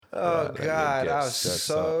Oh Let me God, get I was set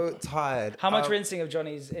so tired. How much rinsing of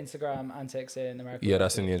Johnny's Instagram antics in America? Yeah,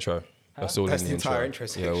 that's in the intro. That's all That's in the the entire intro.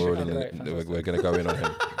 intro Yeah, section. we're already Great, we're going to go in on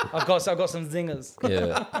him. I've got some zingers.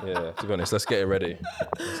 Yeah. To be honest, let's get it ready.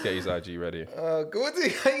 Let's get his IG ready. What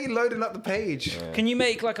are you loading up the page? Can you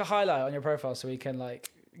make like a highlight on your profile so we can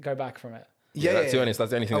like go back from it? Yeah, to be honest, that's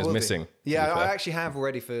the only thing I that's will do. missing. Yeah, I actually have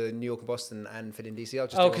already for New York and Boston and for DC. I'll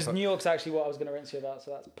just do Oh, one because for- New York's actually what I was going to rinse you about,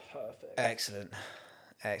 so that's perfect. Excellent.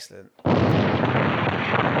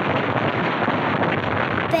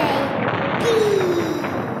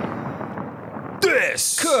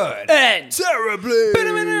 This Good. And terribly.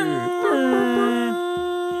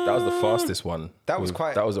 That was the fastest one. That was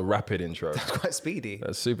quite- That was a rapid intro. Quite speedy.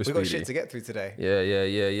 That's super We speedy. got shit to get through today.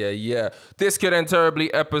 Yeah. This Could End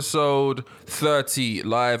Terribly, episode 30,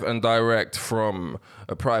 live and direct from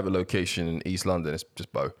a private location in East London. It's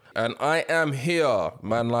just Bo. And I am here,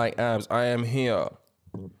 man like Abs, I am here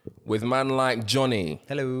with man like Johnny.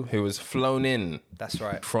 Hello. Who was flown in That's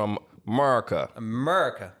right. from America.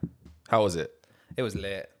 America. How was it? It was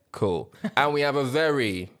lit. Cool. And we have a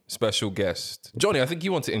very special guest. Johnny, I think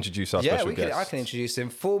you want to introduce our Yeah, special guest. I can introduce him.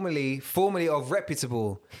 Formerly of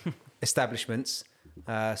reputable establishments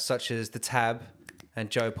such as the Tab and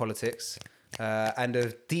Joe Politics, and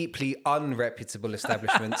of deeply unreputable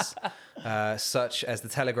establishments such as the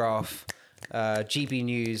Telegraph, GB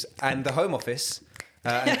News, and the Home Office.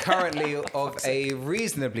 And currently of a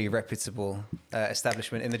reasonably reputable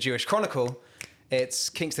establishment in the Jewish Chronicle. It's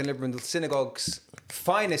Kingston Liberal Synagogue's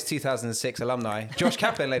finest 2006 alumni, Josh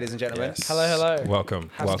Kaplan, ladies and gentlemen. Yes. Hello. Welcome.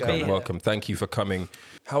 How's it going? Welcome. Thank you for coming.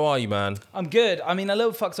 How are you, man? I'm good. I mean, a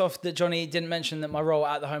little fucked off that Johnny didn't mention that my role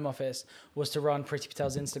at the Home Office was to run Pretty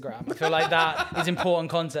Patel's Instagram. I feel like that is important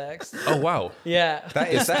context. Oh, wow. Yeah.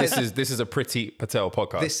 This is a Pretty Patel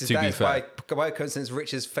podcast, to be fair. By coincidence,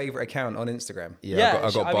 Rich's favourite account on Instagram. Yeah,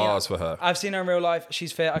 I got bars for her. I've seen her in real life.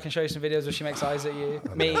 She's fit. I can show you some videos where she makes eyes at you.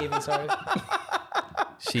 Me even, sorry.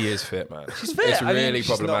 She is fit, man. She's fit. It's I mean, really she's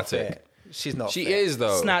problematic. She's not She fit. is,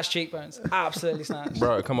 though. Snatched cheekbones. Absolutely snatched.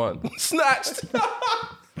 Bro, come on. Snatched.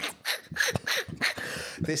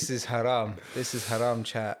 This is haram. This is haram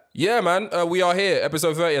chat. Yeah, man. We are here.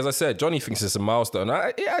 Episode 30, as I said. Johnny thinks it's a milestone.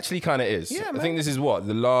 It actually kind of is. Yeah, I man. think this is what?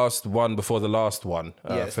 The last one before the last one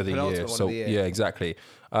it's for the the year. penultimate one So, of the year. yeah, exactly.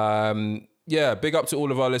 Yeah, big up to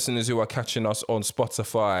all of our listeners who are catching us on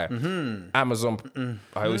Spotify, Amazon.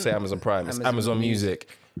 I always say Amazon Prime. It's Amazon Music,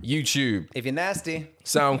 YouTube, If you're nasty,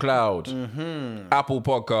 SoundCloud, Apple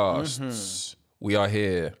Podcasts. We are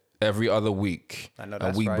here every other week. I know and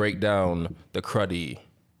that's we right. break down the cruddy,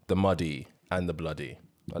 the muddy, and the bloody.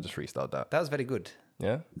 I just freestyled that. that was very good.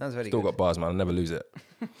 Yeah? That was very Still good. got bars, man. I'll never lose it.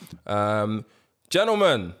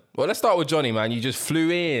 Gentlemen, well, let's start with Johnny, man. You just flew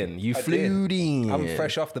in. You flew in. I'm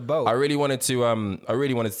fresh off the boat. I really wanted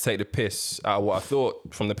to take the piss out of what I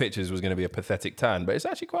thought from the pictures was going to be a pathetic tan, but it's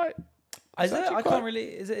actually quite. Is there? actually I quite- can't really.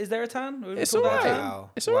 Is there a tan? Would we It's call that a alright. tan? Wow.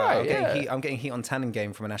 It's all right, I'm getting heat on tanning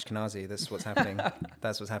game from an Ashkenazi. That's what's happening.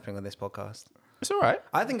 That's what's happening on this podcast. It's all right.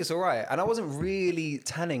 I think it's all right. And I wasn't really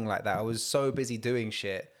tanning like that. I was so busy doing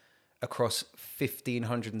shit across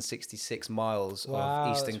 1,566 miles Wow,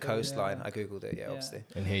 of eastern that's really- coastline. yeah. I Googled it, obviously.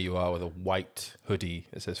 And here you are with a white hoodie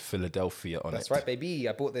that says Philadelphia on That's it. right, baby.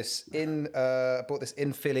 I bought this in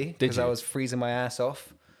Philly Did because I you? was freezing my ass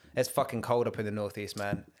off. It's fucking cold up in the northeast,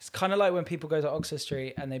 man. It's kind of like when people go to Oxford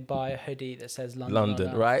Street and they buy a hoodie that says London. London,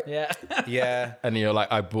 on it. right? Yeah. Yeah. And you're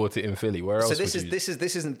like, I bought it in Philly. Where else? So this would you? this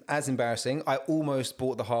isn't as embarrassing. I almost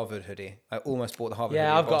bought the Harvard hoodie. Yeah, hoodie in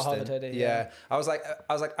I've got a Boston. Harvard hoodie, Yeah. yeah. I was like,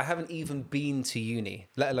 I haven't even been to uni,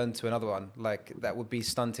 let alone to another one. Like that would be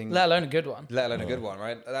stunting. Let alone a good one. Let alone a good one,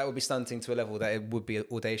 right? That would be stunting to a level that it would be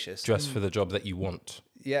audacious. Dress for the job that you want.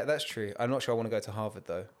 Yeah, that's true. I'm not sure I want to go to Harvard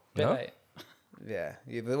though. Bit No? late. Yeah,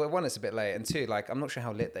 the one, it's a bit late, and two, like I'm not sure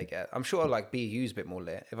how lit they get. I'm sure like BU's a bit more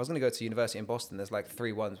lit. If I was going to go to university in Boston, there's like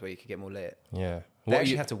 3 ones where you could get more lit. Yeah. They What are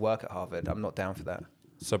actually you, have to work at Harvard. I'm not down for that.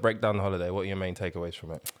 so break down the holiday. What are your main takeaways from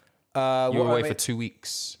it? You What were I away mean- for 2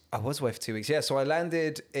 weeks. I was away for 2 weeks. Yeah, so I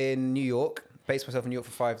landed in New York, based myself in New York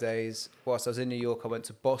for 5 days. Whilst I was in New York, I went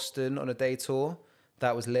to Boston on a day tour.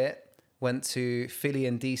 That was lit. Went to Philly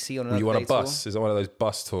and DC on Were another you on day a bus? Is it one of those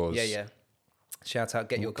bus tours? tour. Yeah. Shout out,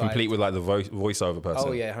 get your guide. Complete with like the voiceover person.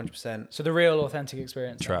 Oh yeah, 100%. So the real authentic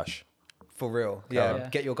experience. Trash. For real. Yeah. Yeah.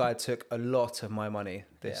 Get your guide took a lot of my money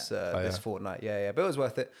this this fortnight. Yeah. But it was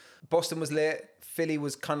worth it. Boston was lit. Philly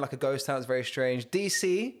was kind of like a ghost town. It's very strange.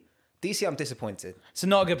 DC, I'm disappointed. It's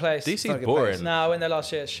not a good place. DC not a is good boring. place. No, I went there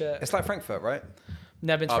last year. It's shit. It's like Frankfurt, right?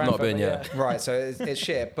 Never been to I've not Frankfurt, been but yet. Right, so it's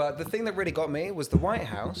shit. But the thing that really got me was the White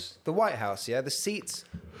House. The White House, yeah, the seat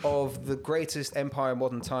of the greatest empire in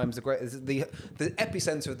modern times, the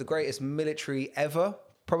epicenter of the greatest military ever,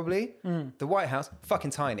 probably. The White House,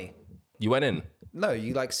 fucking tiny. You went in. No,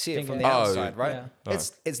 you like see it from the Oh, outside, right? yeah.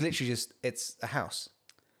 It's literally just it's a house.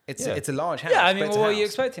 It's Yeah. it's a large house. Yeah, I but mean, it's a what were you house.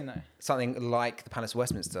 expecting though? Something like the Palace of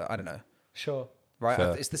Westminster. I don't know. Sure. Right,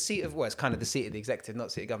 Fair. it's the seat of it's kind of the seat of the executive,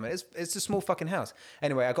 not seat of government. It's a small fucking house.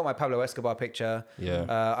 Anyway, I got my Pablo Escobar picture.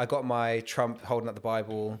 Yeah. I got my Trump holding up the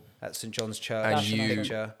Bible at St John's Church And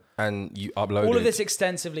picture. And you uploaded All of this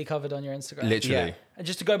extensively covered on your Instagram. literally. Yeah. And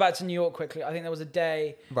just to go back to New York quickly, I think there was a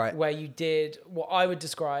day Right. where you did what I would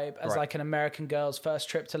describe as Right. like an American girl's first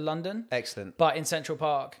trip to London, Excellent. but in Central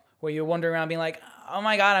Park, where you were wandering around being like, oh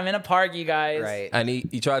my God, I'm in a park, you guys. Right. And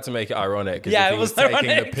he tried to make it ironic because Yeah, he it was was taking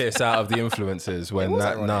the ironic. piss out of the influencers when was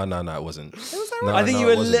that ironic. no, it wasn't. I think you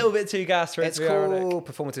were a little bit too gassed for it It's to be ironic. called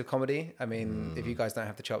performative comedy. I mean, if you guys don't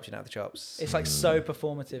have the chops, you don't have the chops. It's like so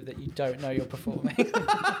performative that you don't know you're performing.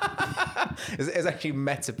 It's actually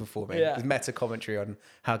meta performing. Yeah. It's meta commentary on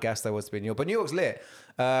how gassed I was to be in New York. But New York's lit.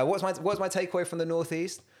 What's my takeaway from the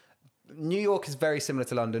Northeast? New York is very similar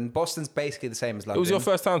to London. Boston's basically the same as London. It was your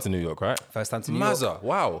first time to New York, right? first time to New York. Mazza,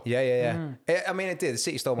 wow. Yeah. I mean, it did. The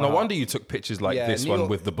city stole my No heart. wonder you took pictures like Yeah, this New one York-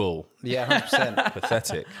 with the bull. Yeah, 100%.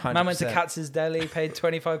 Pathetic. Man went to 100%. Katz's Deli, paid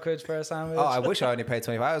 25 quid for a sandwich. Oh, I wish I only paid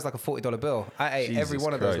 25. It was like a $40 bill. I ate every Jesus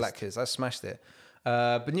one of those Christ. latkes. I smashed it.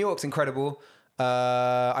 But New York's incredible.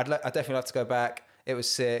 I'd definitely love to go back. It was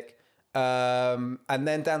sick. And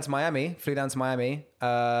then down to Miami. Flew down to Miami.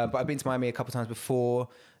 But I've been to Miami a couple times before.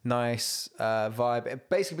 Nice vibe.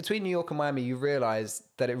 Basically, between New York and Miami, you realize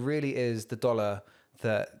that it really is the dollar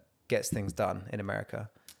that gets things done in America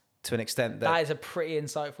to an extent that is a pretty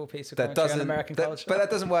insightful piece of that commentary on doesn't American culture. but that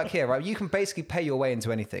doesn't work here, right? You can basically pay your way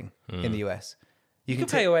into anything in the US. you can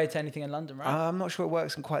pay your way to anything in London, right? I'm not sure it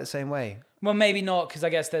works in quite the same way. Well, maybe not, because I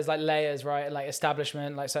guess there's like layers, right? Like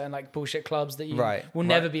establishment, like certain like bullshit clubs that you Right, will right.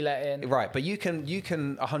 never be let in. Right, but you can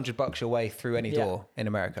 $100 your way through any Yeah. door in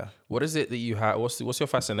America. What is it that you have? What's your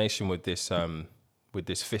fascination with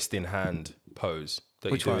this fist in hand pose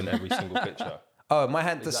that Which you do one? in every single picture? Oh, my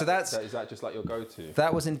hand. Is So that just like your go-to?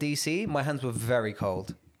 that was in DC. My hands were very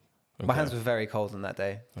cold. My Okay. hands were very cold on that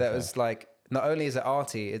day. That was like, not only is it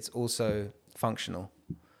arty, it's also functional.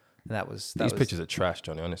 And that was These pictures are trash,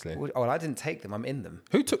 Johnny. Honestly, Oh, well, I didn't take them. I'm in them.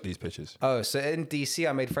 who took these pictures? Oh, so in DC,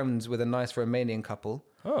 I made friends with a nice Romanian couple.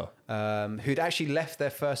 Oh, Who'd actually left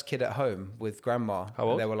their first kid at home with grandma. How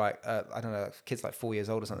And old? they were like, I don't know, kids like 4 years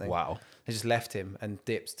old or something. wow. They just left him and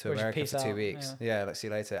dipped to Or just America peace for 2 out, weeks. Yeah, let's see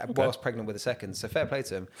you later. Whilst pregnant with a second. So fair play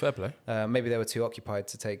to him. Fair play. Maybe they were too occupied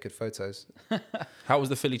to take good photos. How was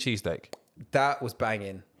the Philly cheesesteak? That was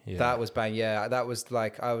banging. Yeah. That was bang. Yeah, that was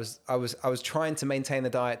like I was trying to maintain the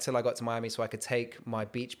diet till I got to Miami so I could take my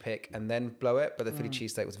beach pick and then blow it. But the Philly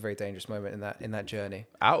cheesesteak was a very dangerous moment in that journey.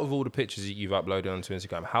 Out of all the pictures that you've uploaded onto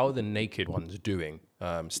Instagram, how are the naked ones doing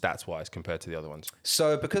stats wise compared to the other ones?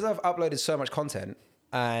 So because I've uploaded so much content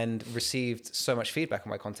and received so much feedback on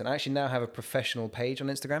my content, I actually now have a professional page on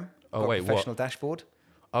Instagram. Oh, Got a wait, what? professional dashboard.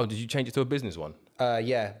 Oh, did you change it to a business one?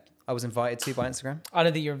 Yeah, I was invited to by Instagram. I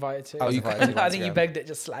don't think you're invited to. I was invited to by I think you Instagram. begged it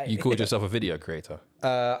just slightly. You called yourself a video creator?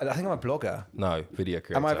 I think I'm a blogger. No, video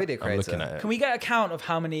creator. Am I a video I'm looking creator? at it. Can we get a count of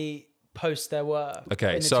how many posts there were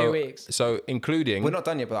Okay, in the so 2 weeks? so including We're not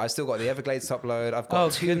done yet, but I still got the Everglades to upload. I've got Oh,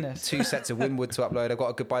 two goodness. sets of Wynwood to upload. I've got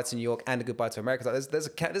a goodbye to New York and a goodbye to America. So there's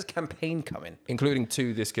a campaign coming. including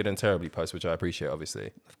 2 This Good and Terribly posts, which I appreciate,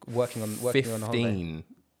 obviously. Working on the holiday. 15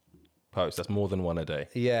 posts. That's more than one a day.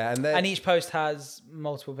 Yeah, and then And each post has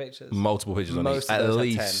multiple pictures. Multiple pictures on Most each. of At those have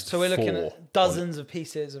 10. least So we're looking 4 at dozens of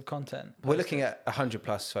pieces of content. we're looking at 100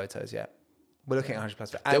 plus photos. Yeah, we're looking at 100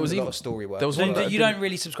 plus. And There was a even- lot of story work. there was So one that you don't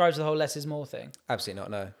really subscribe to the whole less is more thing. Absolutely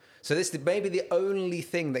not. No. So this is maybe the only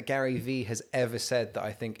thing that Gary Vee has ever said that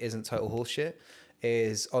I think isn't total horseshit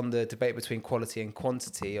is on the debate between quality and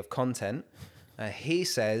quantity of content. He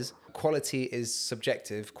says quality is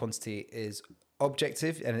subjective, quantity is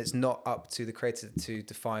objective, and it's not up to the creator to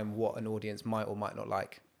define what an audience might or might not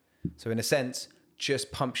like. So in a sense,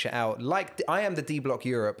 just pump shit out. Like I am the D Block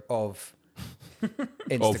Europe of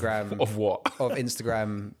Instagram of what? of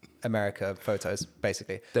Instagram America photos,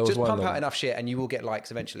 basically. There was Just one pump of out them. enough shit and you will get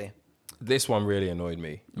likes eventually. This one really annoyed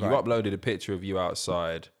me. You Right. uploaded a picture of you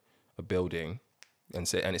outside a building and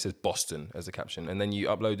it says Boston as the caption. And then you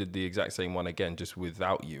uploaded the exact same one again, just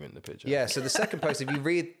without you in the picture. Yeah, so the second post, if you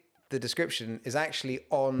read the description is actually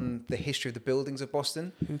on the history of the buildings of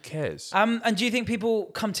Boston. Who cares? And do you think people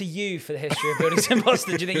come to you for the history of buildings in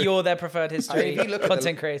Boston? Do you think you're their preferred history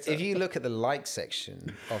content creator? If you look at the like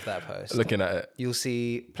section of that post, Looking at it. you'll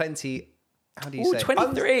see plenty. How do you Ooh, say?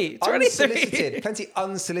 23. Unsolicited, plenty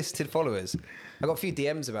unsolicited followers. I got a few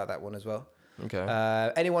DMs about that one as well.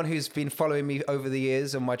 Okay. Anyone who's been following me over the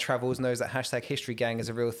years on my travels knows that hashtag History Gang is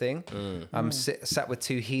a real thing. I'm sat with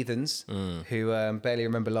two heathens who barely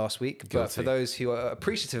remember last week. But for those who are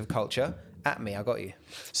appreciative of culture, at me, I got you.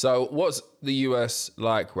 So what's the US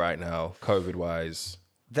like right now, COVID-wise?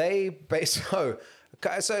 So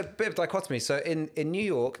a bit of dichotomy. So in New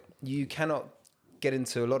York, you cannot get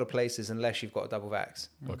into a lot of places unless you've got a double vax.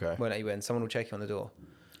 Okay. Won't let you in. Someone will check you on the door.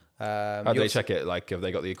 How do they check it? Like, have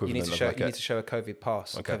they got the You equivalent need to of show. like You need to show a COVID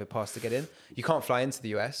pass. Okay. COVID pass to get in. You can't fly into the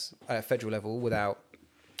US at federal level without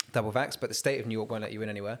double vax. But the state of New York won't let you in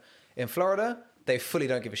anywhere. In Florida, they fully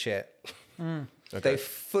don't give a shit. They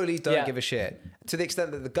fully don't give a shit. To the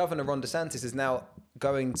extent that the governor Ron DeSantis is now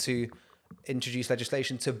going to introduce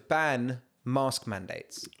legislation to ban mask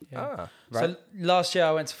mandates. Ah. So last year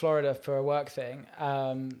I went to Florida for a work thing,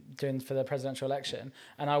 doing for the presidential election,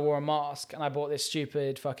 and I wore a mask, and I bought this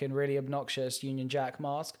stupid, fucking, really obnoxious Union Jack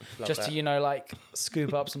mask, just to, like,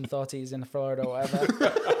 scoop up some thotties in Florida or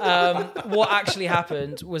whatever. What actually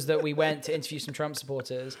happened was that we went to interview some Trump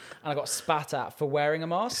supporters, and I got spat at for wearing a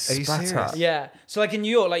mask. Are you serious? Yeah. So like in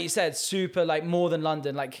New York, like you said, super, like, more than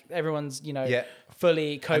London, like everyone's,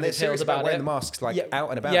 fully And they're COVID serious pills about about wearing it. the masks, like, out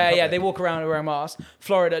and about. Yeah, in yeah, public. they walk around wearing masks.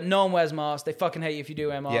 Florida, no one wears masks. They fucking hate you if you do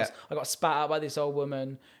wear masks. Yeah. I got spat out by this old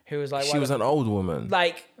woman who was like, She was an old woman.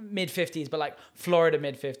 like mid-50s, but like Florida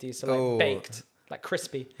mid-50s, so like Oh. baked, like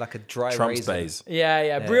crispy. like a dry Trump's raisin. days.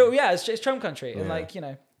 Yeah. Real, yeah, it's Trump country. And like,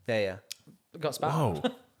 Yeah. got spat Whoa.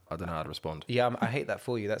 out. I don't know how to respond. Yeah, I hate that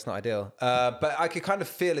for you. That's not ideal. But I could kind of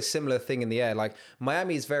feel a similar thing in the air. Like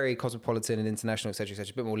Miami is very cosmopolitan and international, etc.,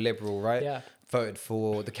 etc. A bit more liberal, right? Yeah.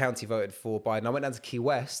 The county voted for Biden. I went down to Key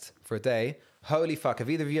West for a day. Holy fuck! Have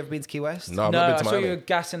either of you ever been to Key West? No, I've No, not I been to saw Miami. you were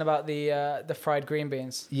gassing about the fried green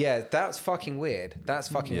beans. Yeah, that's fucking weird. That's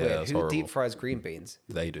fucking Yeah, weird. that's Who horrible. deep fries green beans?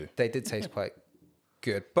 They do. They did taste quite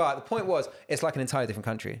good. But the point was, it's like an entirely different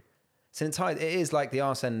country. It is like the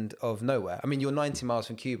arse end of nowhere. I mean, you're 90 miles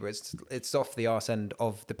from Cuba. It's off the arse end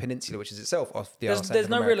of the peninsula, which is itself off the arse end There's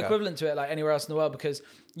of no real America. equivalent to it like anywhere else in the world, because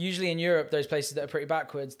usually in Europe, those places that are pretty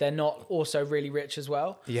backwards, they're not also really rich as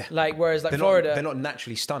well. Yeah. Like, whereas like They're Florida. they're not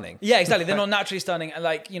naturally stunning. Yeah, exactly. They're not naturally stunning, and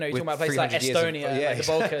like you're With talking about places like 300 years of- Estonia, yeah, like the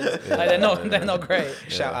Balkans. Like they're not great.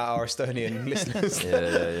 Shout out our Estonian listeners.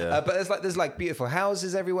 Yeah. But there's like beautiful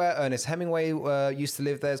houses everywhere. Ernest Hemingway used to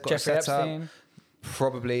live there. It's got Jeffrey a setup. Epstein.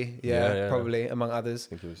 Probably, Yeah. probably among others.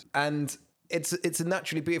 think it was. And it's a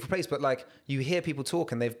naturally beautiful place, but like you hear people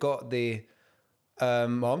talk and they've got the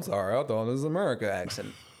I'm sorry, I thought it was America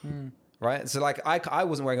accent. Right? So like I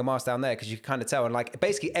wasn't wearing a mask down there because you can kind of tell, and like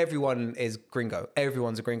basically everyone is gringo.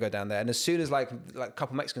 Everyone's a gringo down there. And as soon as like a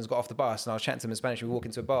couple Mexicans got off the bus and I was chatting to them in Spanish, we walk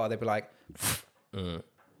into a bar, they'd be like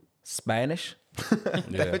Spanish.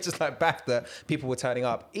 They were just like back that people were turning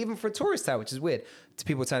up, even for a tourist town, which is weird. To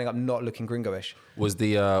people turning up not looking gringoish. Was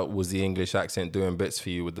the English accent doing bits for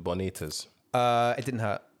you with the bonitas? It didn't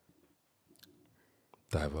hurt.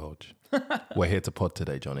 Divulge. We're here to pod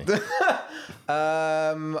today, Johnny.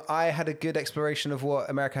 I had a good exploration of what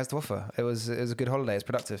America has to offer. It was a good holiday. It's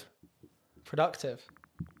productive. Productive.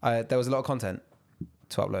 There was a lot of content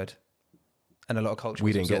to upload, and a lot of culture. We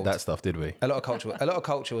was didn't get absorbed. that stuff, did we? A lot of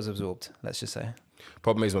culture was absorbed. Let's just say.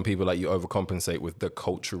 Problem is when people like you overcompensate with the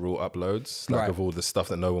cultural uploads, like Right. of all the stuff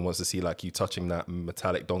that no one wants to see, like you touching that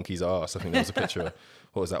metallic donkey's arse. I think there was a picture. Of,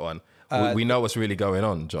 what was that one? We know what's really going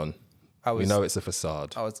on, John. We know it's a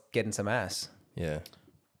facade. I was getting some ass. Yeah.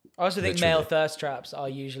 I also think Literally. male thirst traps are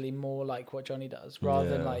usually more like what Johnny does, rather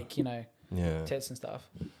than Yeah. like Yeah. tits and stuff.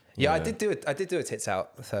 Yeah, I did do it. I did do a tits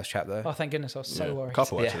out thirst trap though. Oh, thank goodness! I was so worried.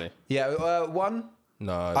 Couple actually. Yeah, one.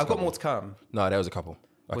 No, I've got more to come. No, there was a couple.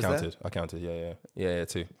 Was I counted. Yeah,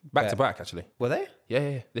 two. Back to back, actually. Were they?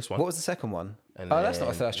 Yeah. This one. What was the second one? And That's not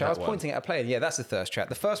a then thirst trap. I was that one. pointing at a plane. Yeah, that's a thirst trap.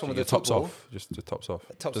 The first one with Your the tops football. off. Just the tops off.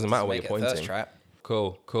 Tops Doesn't matter doesn't where make you're it a thirst pointing. trap.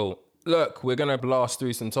 Cool. Look, we're going to blast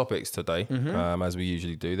through some topics today, Mm-hmm. as we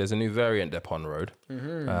usually do. There's a new variant up on the road,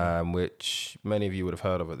 which many of you would have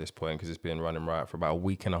heard of at this point because it's been running riot for about a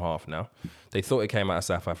week and a half now. They thought it came out of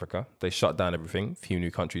South Africa. They shut down everything. Few new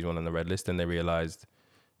countries went on the red list, and they realized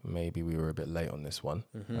maybe we were a bit late on this one.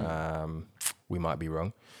 We might be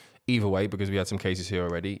wrong. Either way, because we had some cases here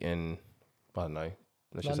already in, I don't know,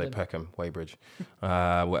 let's just say London. Peckham, Weybridge,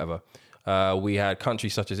 whatever. We had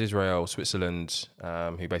countries such as Israel, Switzerland,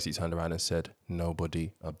 who basically turned around and said,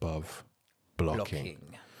 nobody above blocking.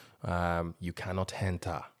 You cannot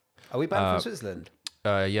enter. Are we banned from Switzerland?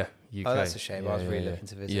 Yeah, UK. Oh, that's a shame. I was really looking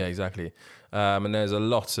to visit. Yeah, exactly. And there's a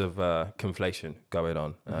lot of conflation going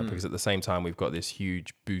on because at the same time we've got this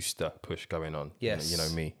huge booster push going on. Yes. You know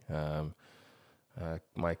me.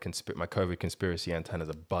 My COVID conspiracy antennas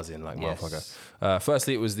are buzzing like motherfucker.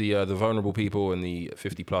 Firstly, it was the vulnerable people and the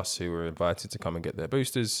 50 plus who were invited to come and get their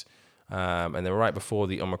boosters. And then right before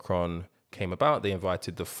the Omicron came about, they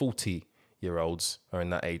invited the 40-year-olds or in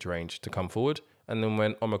that age range to come forward. And then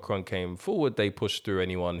when Omicron came forward, they pushed through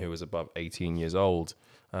anyone who was above 18 years old,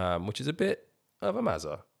 which is a bit of a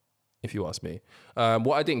mazza, if you ask me.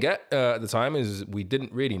 What I didn't get at the time is we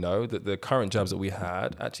didn't really know that the current jabs that we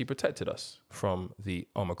had actually protected us from the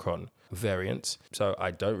Omicron variant. So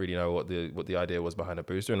I don't really know what the idea was behind a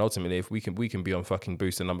booster. And ultimately, if we can be on fucking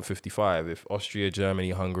booster number 55, if Austria,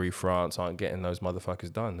 Germany, Hungary, France aren't getting those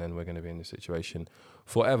motherfuckers done, then we're going to be in this situation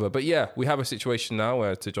forever. But yeah, we have a situation now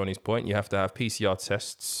where, to Johnny's point, you have to have PCR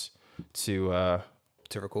tests to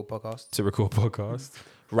record podcasts.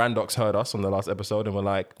 Randox heard us on the last episode and were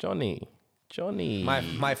like, Johnny,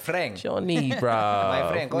 my friend, Johnny, bro, my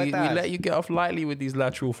friend, we let you get off lightly with these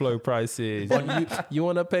lateral flow prices. you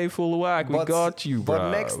want to pay full whack? We got you, bro.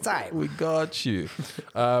 But next time, we got you.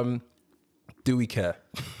 Do we care?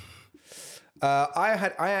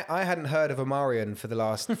 I hadn't heard of Omarion for the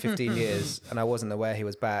last 15 years, and I wasn't aware he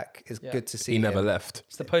was back. It's good to see He him. never left.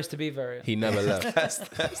 It's supposed to be variant. He never left.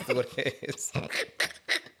 That's what it is.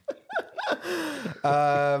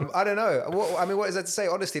 I don't know. What is that to say?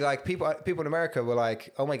 Honestly, like people in America were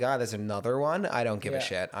like, "Oh my god, there's another one." I don't give a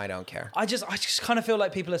shit. I don't care. I just kind of feel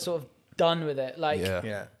like people are sort of done with it. Like,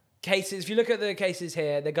 Yeah. cases, if you look at the cases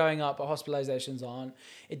here, they're going up, but hospitalizations aren't.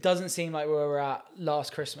 It doesn't seem like where we're at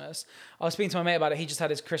last Christmas. I was speaking to my mate about it. He just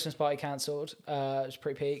had his Christmas party cancelled. It was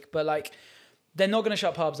pretty peak. But like, they're not going to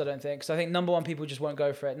shut pubs, I don't think. Because I think, number one, people just won't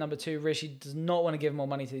go for it. Number two, Rishi does not want to give more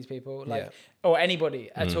money to these people. Like, or anybody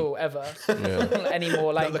at all, ever.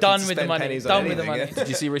 Anymore. Like, done with the money. Done with the money. Did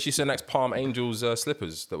you see Rishi Sunak's Palm Angels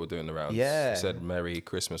slippers that were doing the rounds? Yeah. It said Merry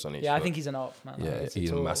Christmas on each Yeah, I foot. think he's an op, man. Yeah,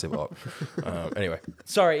 he's a massive op. Anyway.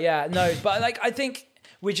 Sorry, yeah, no, but like, I think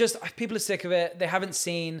people are sick of it. They haven't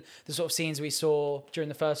seen the sort of scenes we saw during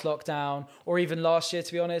the first lockdown or even last year,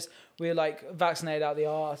 to be honest. We were like vaccinated out the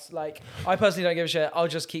arse. Like, I personally don't give a shit. I'll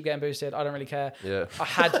just keep getting boosted. I don't really care. Yeah.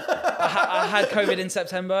 I had COVID in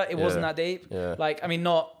September. It wasn't that deep. Yeah. Like, I mean,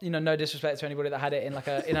 not, no disrespect to anybody that had it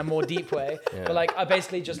in a more deep way. But like, I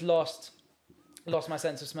basically just lost my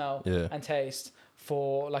sense of smell and taste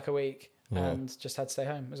for like a week and just had to stay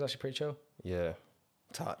home. It was actually pretty chill. Yeah.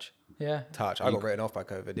 Touch. Yeah. I got written off by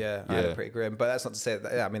COVID. Yeah, I had it pretty grim. But that's not to say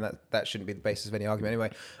that. Yeah, I mean that shouldn't be the basis of any argument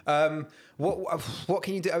anyway. What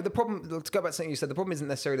can you do? The problem, to go back to something you said, the problem isn't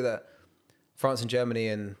necessarily that France and Germany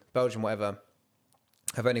and Belgium, whatever,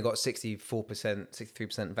 have only got 64%,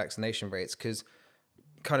 63% vaccination rates, because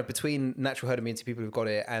kind of between natural herd immunity, people who've got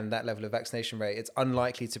it, and that level of vaccination rate, it's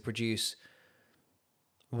unlikely to produce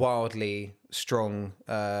wildly strong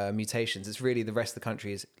mutations. It's really the rest of the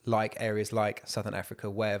countries, like areas like Southern Africa,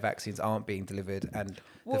 where vaccines aren't being delivered and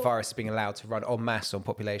the virus is being allowed to run en masse on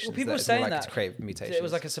populations. Well, people that were is saying more likely that to create mutations. it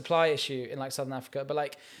was like a supply issue in like Southern Africa, but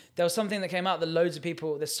like there was something that came out that loads of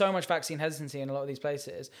people, there's so much vaccine hesitancy in a lot of these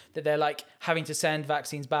places that they're like having to send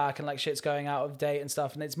vaccines back and like shit's going out of date and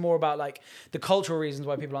stuff. And it's more about like the cultural reasons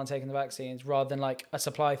why people aren't taking the vaccines rather than like a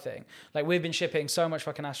supply thing. Like, we've been shipping so much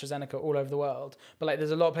fucking AstraZeneca all over the world, but like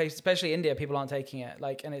there's a lot of places, especially India, people aren't taking it.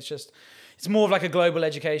 Like, and it's more of like a global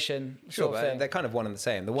education sort of thing. They're kind of one and the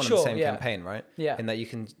same. They're one and the same campaign, right? Yeah. In that you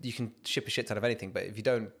can ship a shit ton of anything, but if you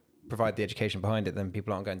don't provide the education behind it, then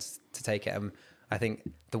people aren't going to take it. I think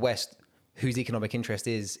the West, whose economic interest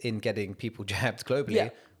is in getting people jabbed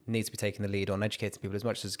globally, needs to be taking the lead on educating people as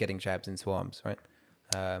much as getting jabs into arms, right?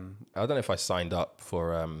 I don't know if I signed up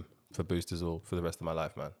for boosters or for the rest of my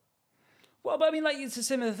life, man. Well, but I mean, like, it's a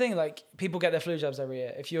similar thing. Like, people get their flu jabs every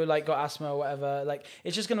year. If you're like got asthma or whatever, like,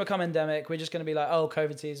 it's just going to become endemic. We're just going to be like, oh,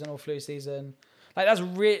 COVID season or flu season. Like, that's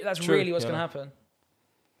really what's going to happen.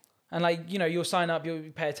 And like, you'll sign up,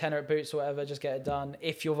 you'll pay a tenner at Boots or whatever, just get it done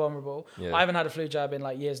if you're vulnerable. Yeah. I haven't had a flu jab in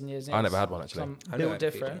like years and years. I never had one, actually. I'm built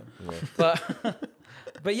different.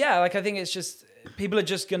 But yeah, like, I think it's just, people are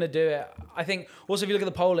just going to do it. I think also, if you look at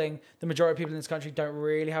the polling, the majority of people in this country don't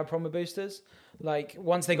really have a problem with boosters. Like,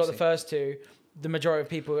 once they got the first two, the majority of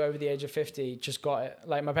people over the age of 50 just got it.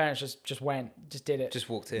 Like, my parents just did it. Just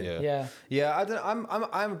walked in. Yeah. I don't.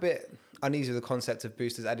 I'm a bit uneasy with the concept of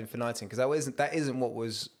boosters ad infinitum, because that isn't what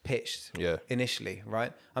was pitched initially,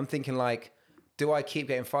 right? I'm thinking like, do I keep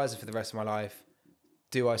getting Pfizer for the rest of my life?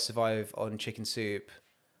 Do I survive on chicken soup?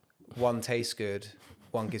 One tastes good.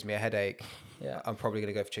 one gives me a headache, Yeah. I'm probably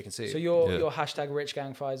going to go for chicken soup. So you're hashtag rich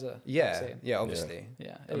gang Pfizer. yeah, vaccine. yeah, obviously.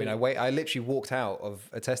 Yeah. I mean, I literally walked out of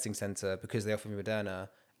a testing center because they offered me Moderna,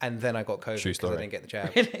 and then I got COVID True because I story. didn't get the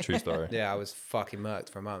jab. True story. Yeah, I was fucking murked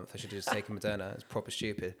for a month. I should have just taken Moderna. It's proper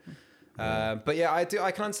stupid. But yeah, I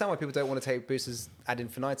can understand why people don't want to take boosters ad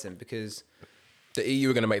infinitum because The EU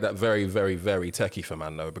are going to make that very, very, very techie for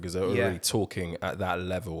man, though, because they're already Yeah. talking at that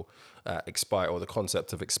level, expire, or the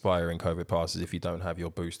concept of expiring COVID passes if you don't have your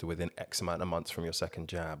booster within X amount of months from your second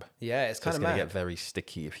jab. yeah, it's So kind it's of going to mad. get very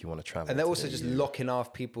sticky if you want to travel. And they're to also the just EU. locking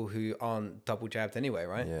off people who aren't double jabbed anyway,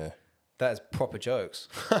 right? Yeah. That is proper jokes.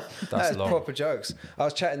 That is long. proper jokes. I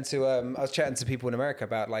was chatting to people in America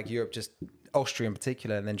about like Europe, just Austria in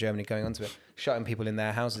particular, and then Germany going on to it, shutting people in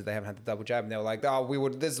their houses. They haven't had the double jab, and they were like, "Oh,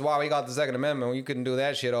 this is why we got the Second Amendment. You couldn't do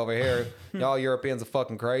that shit over here. Y'all Europeans are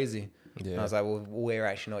fucking crazy." Yeah. And I was like, "Well, we're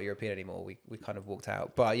actually not European anymore. We kind of walked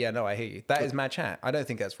out." But yeah, no, I hear you. That is mad chat. I don't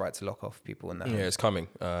think that's right to lock off people in that. Yeah, it's coming.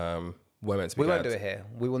 We're meant to be We won't glad. do it here.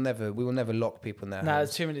 We will never lock people in their Nah,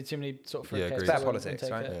 homes. there's too many sort of Yeah, fruitcakes. agreed. that Bad wouldn't politics,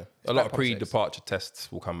 take right? it. Yeah. It's A lot bad of politics. pre-departure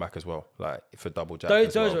tests will come back as well, like for double jab. Those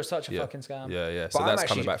as well. were such a fucking scam. Yeah. So But that's I'm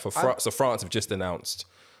coming actually- back for France. So France have just announced.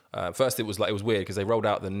 First, it was weird because they rolled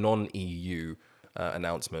out the non-EU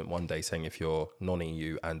announcement one day saying if you're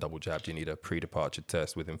non-EU and double jabbed, you need a pre-departure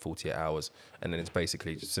test within 48 hours, and then it's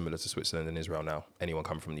basically similar to Switzerland and Israel now. Anyone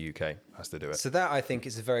coming from the UK has to do it. So that I think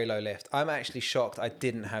is a very low lift. I'm actually shocked I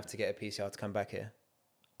didn't have to get a PCR to come back here.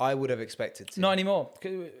 I would have expected to. Not anymore,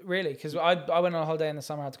 really, because I went on a holiday in the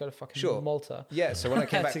summer. I had to go to fucking Sure. Malta. Yeah, so when I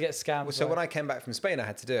came Had back to get scammed, well, so right? when I came back from Spain, I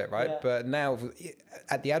had to do it, right? Yeah. But now,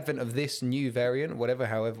 at the advent of this new variant,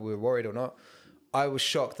 however we were worried or not, I was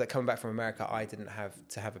shocked that coming back from America, I didn't have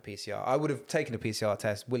to have a PCR. I would have taken a PCR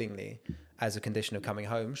test willingly as a condition of coming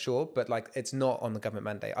home, sure, but like it's not on the government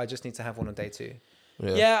mandate. I just need to have one on day 2.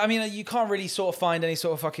 Yeah, I mean, you can't really sort of find any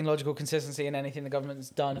sort of fucking logical consistency in anything the government's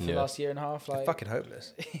done for the Yeah. last year and a half. Like, Fucking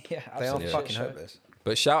hopeless. yeah, They are absolute shit fucking show. hopeless.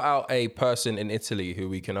 But shout out a person in Italy who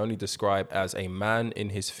we can only describe as a man in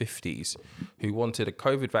his 50s who wanted a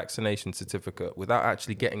COVID vaccination certificate without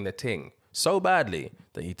actually getting the ting so badly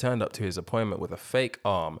that he turned up to his appointment with a fake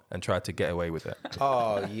arm and tried to get away with it.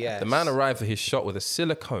 Oh, yes. The man arrived for his shot with a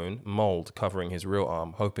silicone mold covering his real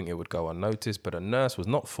arm, hoping it would go unnoticed, but a nurse was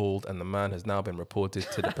not fooled and the man has now been reported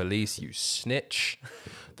to the police, you snitch.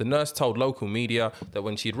 The nurse told local media that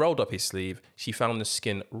when she had rolled up his sleeve, she found the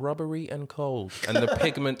skin rubbery and cold and the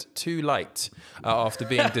pigment too light. After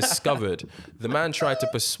being discovered, the man tried to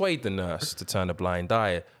persuade the nurse to turn a blind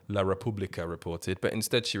eye, La Repubblica reported, but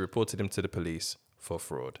instead she reported him to the police for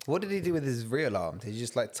fraud. What did he do with his real arm? Did he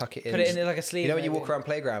just like tuck it in? Put it in like a sleeve. You know when you maybe? walk around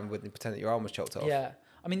playground with and pretend that your arm was chopped off? Yeah.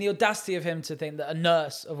 I mean, the audacity of him to think that a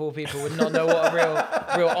nurse, of all people, would not know what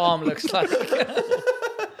a real arm looks like.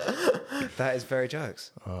 That is very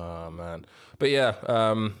jokes. Oh, man. But yeah,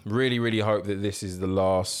 really, really hope that this is the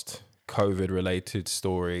last COVID-related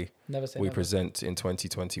story Never say we never. present in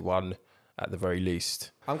 2021 at the very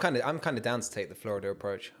least. I'm kind of down to take the Florida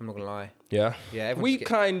approach. I'm not gonna lie. Yeah? Yeah, everyone we just get-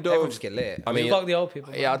 kind Everyone of... just get lit. I mean, Fuck the old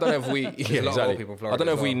people. yeah, I don't know if we... Yeah, lot of old exactly. people in I Florida don't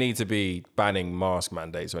know as if we well. need to be banning mask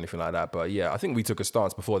mandates or anything like that, but yeah, I think we took a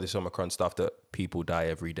stance before this Omicron stuff that people die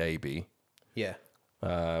every day, B. Yeah.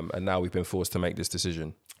 And now we've been forced to make this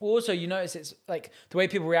decision. Also, you notice it's like the way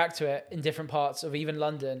people react to it in different parts of even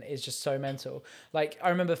London is just so mental. Like, I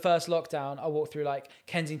remember first lockdown, I walked through like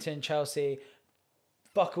Kensington, Chelsea,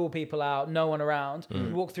 fuck all people out, no one around. You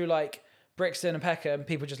walk through like Brixton and Peckham,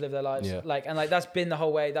 people just live their lives. Yeah. Like, and like that's been the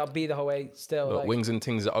whole way. That'll be the whole way still. Look, Like, wings and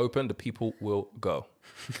things are open, the people will go.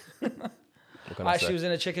 What can I I actually say? was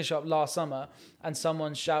in a chicken shop last summer and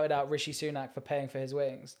someone shouted out Rishi Sunak for paying for his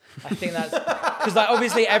wings. I think that's because like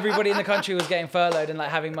obviously everybody in the country was getting furloughed and like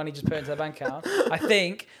having money just put into their bank account. I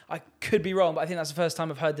think, I could be wrong, but I think that's the first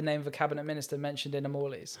time I've heard the name of a cabinet minister mentioned in a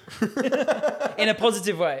Morley's. In a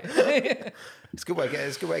positive way. It's a good way of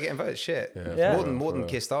getting voted. Shit. Yeah. More than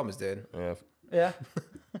Keir Starmer's doing. Yeah. Yeah.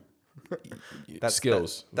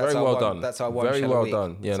 Skills. that's Very our well one- done. that's our one Very shell a well week.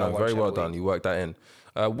 done. Yeah, That's our no, one very shell well a done. week. You worked that in.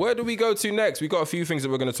 Where do we go to next? We got a few things that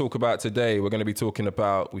we're going to talk about today. We're going to be talking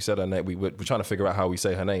about, we said her name, we're trying to figure out how we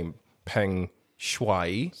say her name, Peng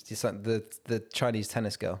Shuai. It's just like the Chinese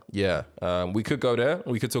tennis girl. Yeah, we could go there.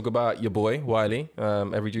 We could talk about your boy, Wiley,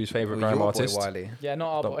 every Jew's favorite grime Your artist. boy Wiley. Yeah,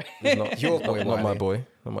 not our boy. He's not, Your boy, not my Wiley. boy.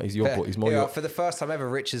 He's your boy. He's more Yeah, your... for the first time ever,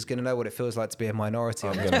 Rich is going to know what it feels like to be a minority.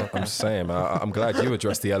 on this. I'm saying, man, I'm glad you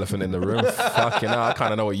addressed the elephant in the room. Fucking hell, I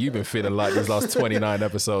kind of know what you've been feeling like these last 29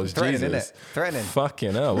 episodes. Threatening, Jesus. innit? Threatening.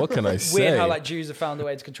 Fucking hell, what can I say? Weird how like Jews have found a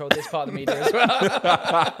way to control this part of the media as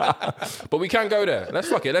well. But we can go there. Let's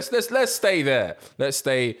fuck it. Let's stay there. Let's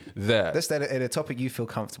stay there. Let's stay in a topic you feel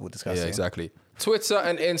comfortable discussing. Yeah, exactly. Twitter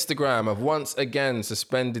and Instagram have once again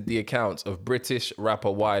suspended the accounts of British rapper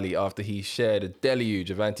Wiley after he shared a deluge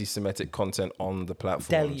of anti-Semitic content on the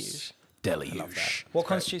platforms. Deluge. What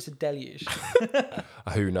constitutes a deluge?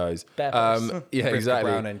 Who knows? Bareface. Yeah, Rip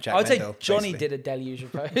exactly. Brown and Jack I would say Mendel, Johnny basically. did a deluge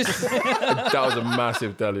of posts. That was a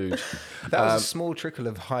massive deluge. That was a small trickle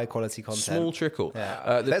of high quality content. Small trickle.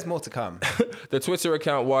 Yeah. There's more to come. The Twitter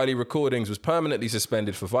account Wiley Recordings was permanently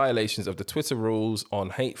suspended for violations of the Twitter rules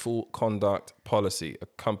on hateful conduct policy. A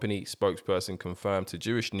company spokesperson confirmed to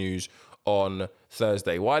Jewish News on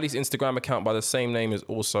Thursday. Wiley's Instagram account by the same name is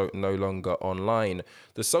also no longer online.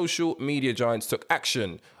 The social media giants took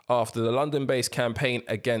action after the London-based Campaign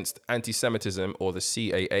Against Anti-Semitism, or the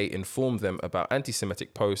CAA, informed them about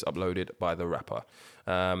anti-Semitic posts uploaded by the rapper.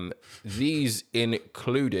 These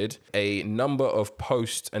included a number of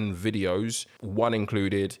posts and videos. One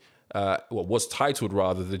included, was titled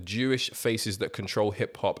rather, "The Jewish Faces That Control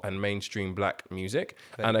Hip Hop and Mainstream Black Music,"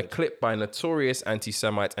 and a clip by notorious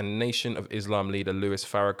anti-Semite and Nation of Islam leader Louis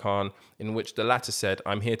Farrakhan, in which the latter said,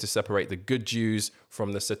 "I'm here to separate the good Jews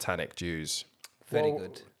from the satanic Jews." Very Well,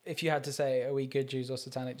 good. If you had to say, are we good Jews or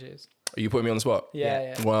satanic Jews? Are you putting me on the spot?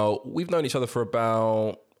 Yeah. Well, we've known each other for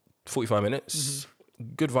about 45 minutes.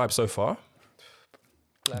 Good vibe so far.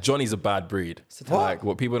 Johnny's a bad breed. Like,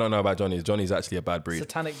 what people don't know about Johnny is Johnny's actually a bad breed.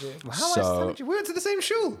 Satanic Jew. How am I we went to the same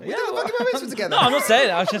shul. We did well, fucking movies together. No, I'm not saying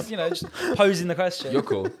that. I was just, just posing the question. You're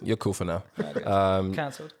cool. You're cool for now.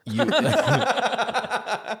 Cancelled. You,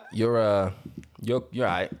 you're all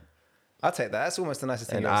right. I'll take that. That's almost the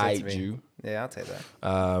nicest thing An you've ever said to I me. Jew. Yeah, I'll take that.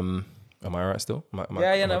 Am I alright still? Am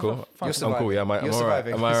Yeah, I no, cool? fine. You're I'm cool. Yeah, am I You're alright?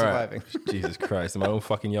 surviving. Am I You're alright? surviving. Jesus Christ, in my own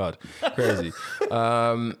fucking yard. Crazy.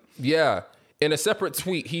 Yeah. In a separate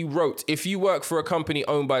tweet, he wrote, "If you work for a company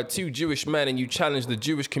owned by two Jewish men and you challenge the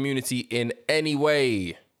Jewish community in any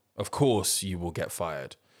way, of course you will get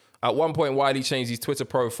fired." At one point, Wiley changed his Twitter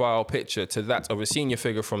profile picture to that of a senior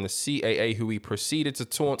figure from the CAA who he proceeded to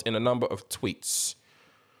taunt in a number of tweets.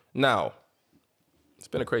 Now, it's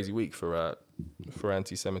been a crazy week for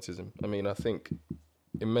anti-Semitism. I mean, I think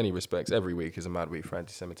in many respects, every week is a mad week for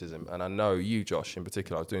anti-Semitism. And I know you, Josh, in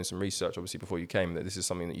particular, I was doing some research, obviously, before you came, that this is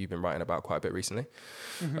something that you've been writing about quite a bit recently.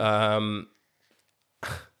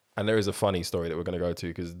 And there is a funny story that we're going to go to,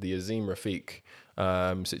 because the Azim Rafiq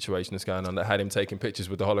situation that's going on that had him taking pictures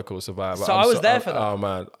with the Holocaust survivor. So I was there for that. Oh,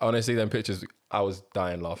 man. Honestly, them pictures, I was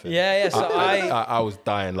dying laughing. Yeah. So I was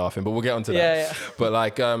dying laughing, but we'll get onto that. Yeah. But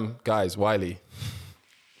like, guys, Wiley,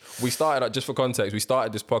 we started, just for context, we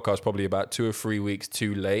started this podcast probably about 2 or 3 weeks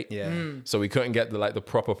too late. Yeah. So we couldn't get the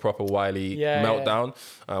proper Wiley meltdown,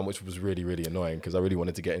 which was really, really annoying because I really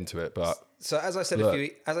wanted to get into it. But So as I said Look.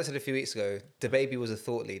 a few weeks ago, DaBaby was a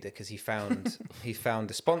thought leader because he found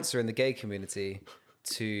a sponsor in the gay community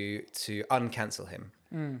to uncancel him.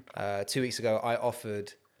 2 weeks ago, I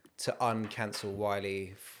offered to uncancel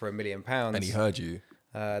Wiley for £1 million, and he heard you.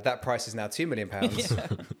 that price is now £2 million.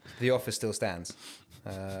 The offer still stands.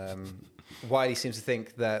 Wiley seems to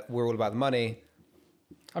think that we're all about the money.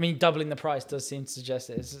 I mean, doubling the price does seem to suggest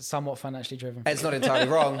that it's somewhat financially driven. It's not entirely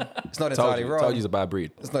wrong. It's not entirely wrong. Told you's a bad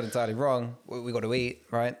breed. It's not entirely wrong. We got to eat,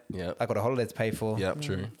 right? Yeah. I got a holiday to pay for. Yeah,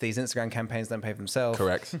 true. These Instagram campaigns don't pay for themselves.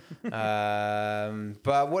 Correct. But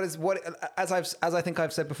as I think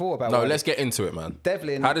I've said before about No, Wiley, let's get into it, man.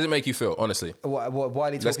 Devlin. How does it make you feel, honestly?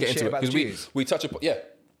 Wiley Let's talking get shit into it. about the Because Jews. we touch upon, yeah.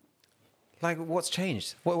 Like, what's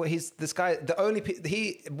changed? He's this guy.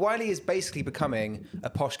 Wiley is basically becoming a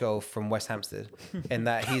posh girl from West Hampstead, in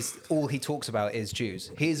that all he talks about is Jews.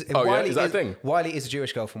 Is that a thing? Wiley is a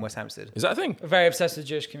Jewish girl from West Hampstead. Is that a thing? Very obsessed with the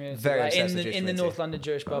Jewish community. Very like, obsessed with the Jewish in the community. North London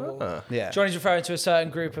Jewish bubble. Yeah. Johnny's referring to a certain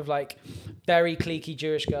group of like very cliquey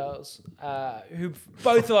Jewish girls who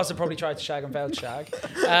both of us have probably tried to shag and failed to shag,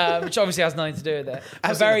 which obviously has nothing to do with it.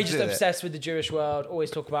 But very just obsessed with the Jewish world. Always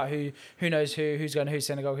talk about who knows who's going to whose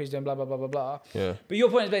synagogue, who's doing blah blah blah blah blah. Yeah. But your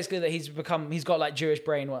point is basically that he's got like Jewish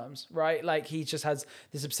brainworms, right? Like he just has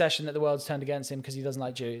this obsession that the world's turned against him because he doesn't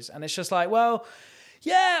like Jews, and it's just like, well,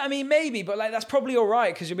 yeah, I mean maybe, but like that's probably all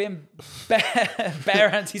right because you're being bare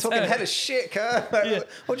anti-Semitic. Talking hella shit, Kurt.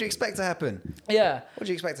 What do you expect to happen? Yeah. What do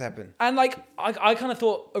you expect to happen? And like, I kind of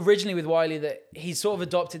thought originally with Wiley that he's sort of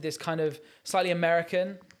adopted this kind of slightly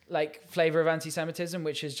American like flavor of anti-Semitism,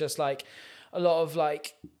 which is just like a lot of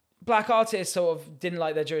like black artists sort of didn't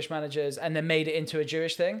like their Jewish managers and then made it into a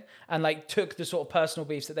Jewish thing and like took the sort of personal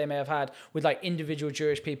beefs that they may have had with like individual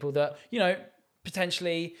Jewish people that,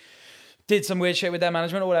 potentially did some weird shit with their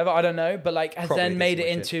management or whatever, I don't know, but like has Probably then did made some it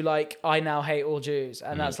weird into like, I now hate all Jews.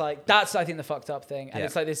 And that's I think the fucked up thing. And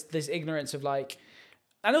it's like this ignorance of like,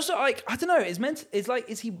 And also, like, I don't know,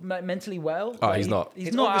 is he mentally well? Oh, Like, he's not. He's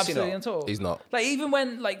He's not obviously absolutely not. at all. He's not. Like, even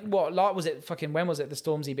when, like, when was it the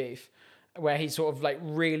Stormzy beef? Where he sort of like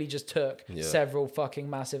really just took several fucking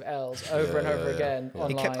massive L's over and over again online.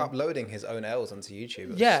 He kept uploading his own L's onto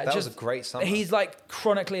YouTube. That was a great summer. He's like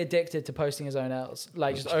chronically addicted to posting his own L's,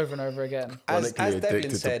 like just over and over again. As Chronically Devlin addicted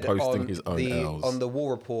to said posting his own Ls. on the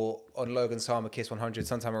War Report on Logan Sama Kiss 100,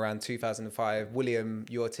 sometime around 2005, William,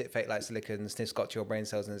 your tit fake like silicon, sniffs got to your brain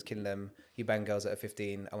cells and is killing them. You bang girls at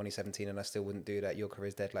 15. I'm only 17 and I still wouldn't do that. Your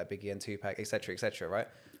career's dead like Biggie and Tupac, etc., right?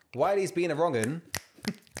 Wiley's been a wrong'un.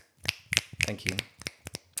 Thank you.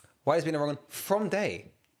 Wiley's been a wrong'un from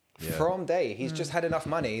day. Yeah. From day. He's just had enough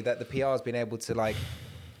money that the PR's been able to like.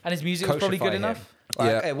 And his music was probably good coachify him. enough. Like,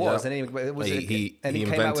 Yeah, it was. yeah. And He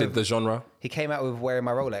came out invented with- the genre. He came out with wearing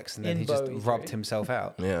my Rolex, and then he just In Bowie, rubbed too. himself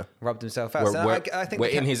out. Yeah. Rubbed himself out. We're, So we're, I think we're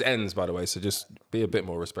the in his ends, by the way, so just be a bit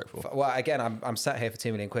more respectful. Well, again, I'm sat here for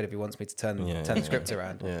 £2 million if he wants me to turn the script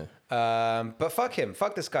around. Yeah. But fuck him.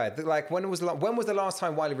 Fuck this guy. Like, when was the last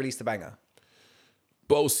time Wiley released a banger?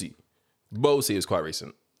 Bosie is quite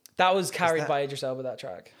recent. That was carried that- by Idris Elba, that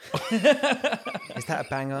track. Is that a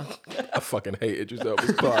banger? I fucking hate Idris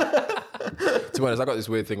Elba's part. To be honest, I got this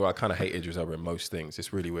weird thing where I kind of hate Idris Elba in most things.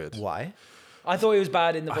 It's really weird. Why? I thought he was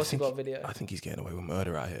bad in the I Bossy think, Bot video. I think he's getting away with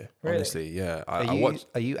murder out here. Really? Honestly, yeah. I Are watched.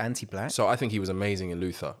 you anti-black? So I think he was amazing in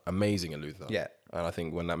Luther. Yeah. And I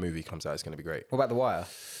think when that movie comes out, it's going to be great. What about The Wire?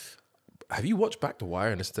 Have you watched Back to Wire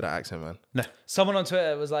and listened to that accent, man? No. Someone on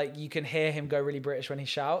Twitter was like, you can hear him go really British when he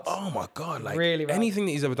shouts. Oh my god! Like Really bad. anything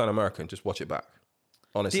that he's ever done American, just watch it back.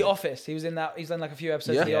 Honestly. The Office. He was in that. He's done like a few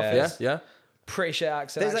episodes Yeah, of The yeah, Office. yeah. Pretty shit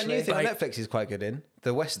accent. There's that actually. new thing on Like- Netflix he's quite good in.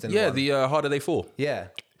 The Western Yeah, one. the Harder They Fall. Yeah.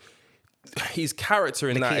 His character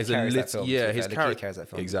in The that key is a carries that little, film, to yeah, be his fair. The key character carries that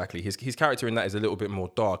film. exactly. His character in that is a little bit more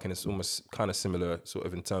dark, and it's almost kind of similar, sort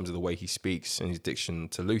of in terms of the way he speaks and his diction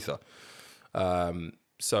to Luther.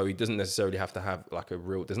 So he doesn't necessarily have to have like a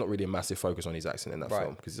real. There's not really a massive focus on his accent in that Right.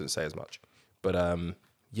 film because he doesn't say as much. But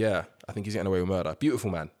yeah, I think he's getting away with murder.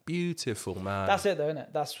 Beautiful man, That's it, though, isn't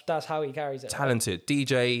it? That's how he carries it. talented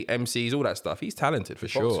DJ, MCs, all that stuff. He's talented for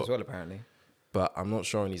Box sure. as well, apparently. But I'm not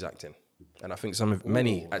sure in his acting. And I think that's a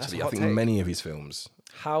I hot think take. many of his films.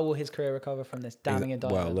 How will his career recover from this damning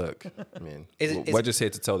indictment? Well, look, I mean, Is it- we're just here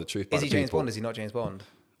to tell the truth. Is by he the James people. Bond? Is he not James Bond?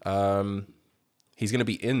 He's going to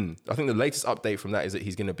be in. I think the latest update from that is that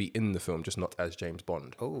he's going to be in the film, just not as James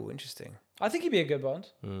Bond. Oh, interesting. I think he'd be a good Bond.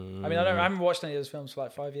 I mean, I haven't watched any of those films for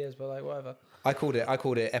like 5 years, but like whatever. I called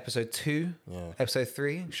it episode 2. Yeah. Episode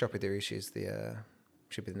 3, Shopper Darushi is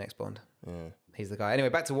should be the next Bond. Yeah, He's the guy. Anyway,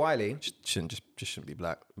 back to Wiley. shouldn't be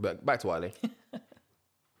black. But back to Wiley.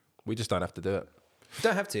 We just don't have to do it.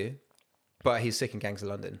 Don't have to, but he's sick in Gangs of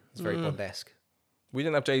London. It's very Bond-esque. We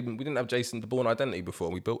didn't have Jason the Bourne Identity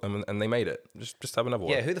before. We built them and they made it. Just have another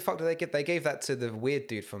one. Yeah, who the fuck did they give? They gave that to the weird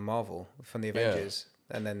dude from Marvel, from the Avengers,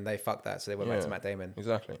 and then they fucked that, so they went back to Matt Damon.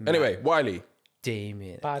 Exactly. Anyway, Wiley.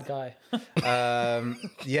 Damien. Bad guy.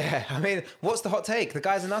 Yeah, I mean, what's the hot take? The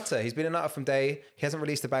guy's a nutter. He's been a nutter from day. He hasn't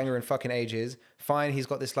released a banger in fucking ages. Fine, he's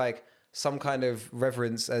got this like some kind of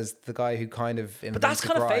reverence as the guy who kind of invented But that's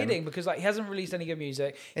kind of grime. fading because like he hasn't released any good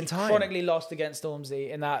music. In He time. chronically lost against Stormzy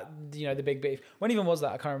in that, the big beef. When even was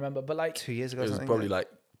that? I can't remember. But like 2 years ago. It was something probably like,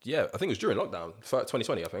 yeah, I think it was during lockdown,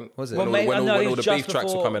 2020, I think. Was it? When, well, all, maybe, when it all was the just beef tracks were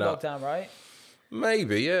before coming out. lockdown, right?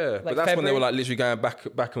 Maybe, yeah. But that's when they February? were like literally going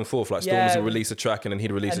back and forth. Like Stormzy Yeah. would release a track and then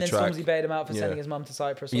he'd release And a then track. Stormzy bailed him out for Yeah. sending his mum to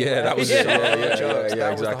Cyprus. or Yeah, whatever. that was Yeah, yeah, that was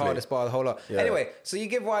the exactly. hardest part of the whole lot. Yeah. Anyway, so you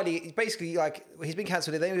give Wiley basically like he's been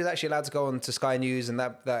cancelled. Then he was actually allowed to go on to Sky News, and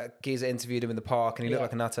that geezer interviewed him in the park, and he looked Yeah.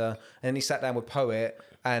 like a nutter. And then he sat down with Poet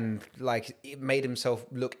and like it made himself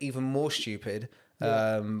look even more stupid,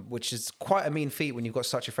 which is quite a mean feat when you've got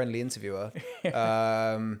such a friendly interviewer.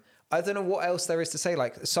 I don't know what else there is to say.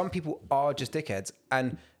 Like some people are just dickheads,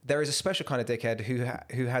 and there is a special kind of dickhead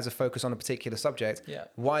who has a focus on a particular subject. Yeah.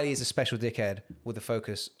 Wiley is a special dickhead with a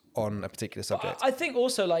focus on a particular subject. I think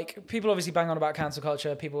also like people obviously bang on about cancel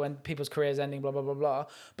culture, people and people's careers ending, blah blah blah blah.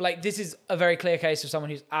 But like this is a very clear case of someone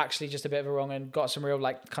who's actually just a bit of a wrong and got some real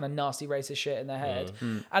like kind of nasty racist shit in their head.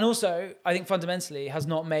 And also, I think fundamentally has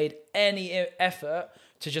not made any effort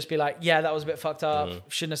to just be like, yeah, that was a bit fucked up.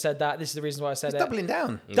 Shouldn't have said that. This is the reason why I said it. Doubling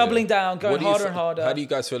down. Doubling down, What going do you harder th- and harder. How do you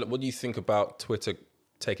guys feel? What do you think about Twitter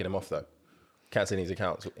taking him off though? Cancelling his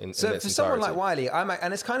accounts in So its for someone entirety? like Wiley,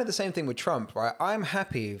 and it's kind of the same thing with Trump, right? I'm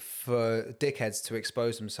happy for dickheads to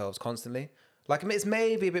expose themselves constantly. Like, I mean, it's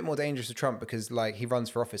maybe a bit more dangerous for Trump because, like, he runs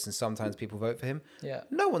for office and sometimes people vote for him. Yeah.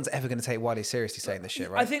 No one's ever going to take Wiley seriously saying this shit,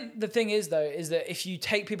 right? I think the thing is, though, is that if you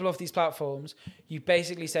take people off these platforms, you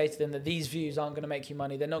basically say to them that these views aren't going to make you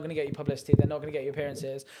money. They're not going to get you publicity. They're not going to get you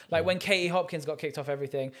appearances. Like when Katie Hopkins got kicked off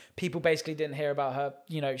everything, people basically didn't hear about her.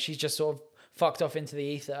 You know, she's just sort of fucked off into the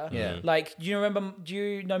ether. Yeah. Like, do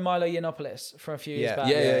you know Milo Yiannopoulos from a few years back?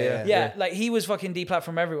 Yeah. Like he was fucking deplatformed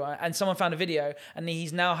from everyone, and someone found a video, and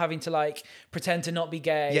he's now having to like pretend to not be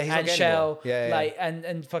gay Yeah, he's not and gay shell anymore. Yeah. like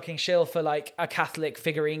and fucking shill for like a Catholic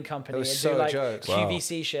figurine company It was and so do like jokes.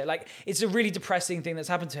 QVC shit. Like it's a really depressing thing that's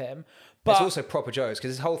happened to him. But it's also proper jokes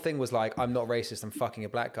because his whole thing was like, I'm not racist, I'm fucking a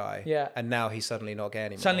black guy. Yeah. And now he's suddenly not gay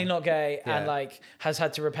anymore. suddenly not gay and Yeah. like has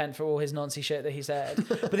had to repent for all his Nazi shit that he said.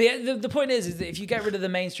 But the point is that if you get rid of the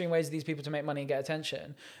mainstream ways of these people to make money and get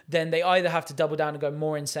attention, then they either have to double down and go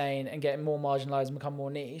more insane and get more marginalized and become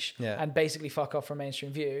more niche and basically fuck off from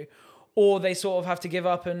mainstream view, or they sort of have to give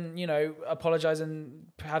up and, you know, apologize and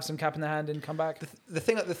have some cap in their hand and come back. The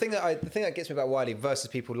thing that gets me about Wiley versus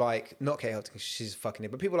people like, not Kate Hopkins, she's fucking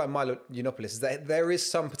it, but people like Milo Yiannopoulos is that there is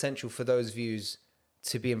some potential for those views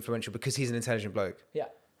to be influential because he's an intelligent bloke, Yeah.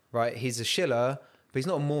 right? He's a shiller, but he's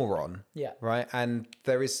not a moron, Yeah. right? And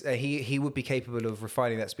there is he would be capable of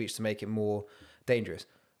refining that speech to make it more dangerous.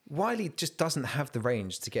 Wiley just doesn't have the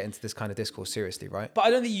range to get into this kind of discourse seriously, right? But I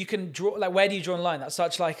don't think you can draw, like, where do you draw a line? That's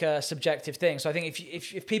such like a subjective thing. So I think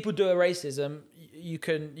if people do a racism, you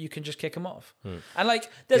can just kick them off. And like,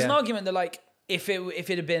 there's an argument that like, if it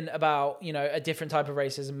had been about, you know, a different type of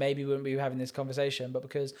racism, maybe we wouldn't be having this conversation. But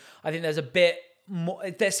because I think there's a bit more,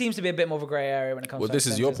 there seems to be a bit more of a grey area when it comes to This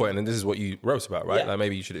is your anti-Semitism. point, and this is what you wrote about, right? Yeah. Like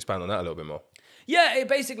maybe you should expand on that a little bit more. Yeah, it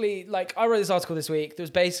basically, like, I wrote this article this week. There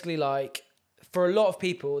was basically like, for a lot of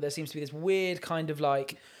people, there seems to be this weird kind of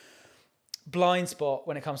like blind spot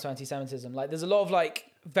when it comes to anti-Semitism. Like, there's a lot of like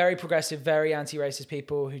very progressive, very anti-racist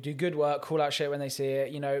people who do good work, call out shit when they see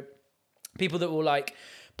it. You know, people that will like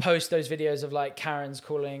post those videos of like Karens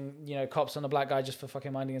calling, you know, cops on a black guy just for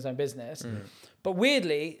fucking minding his own business. But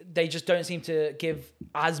weirdly, they just don't seem to give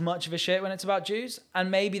as much of a shit when it's about Jews. And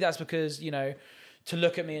maybe that's because, you know, to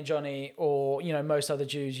look at me and Johnny or, you know, most other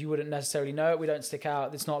Jews, you wouldn't necessarily know it. We don't stick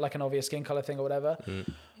out. It's not like an obvious skin color thing or whatever.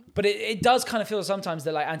 But it does kind of feel sometimes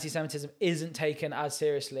that like anti-Semitism isn't taken as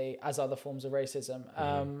seriously as other forms of racism.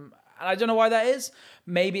 And I don't know why that is.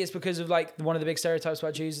 Maybe it's because of like one of the big stereotypes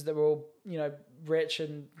about Jews is that we're all, you know, rich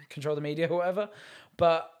and control the media or whatever.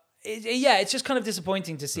 But it's just kind of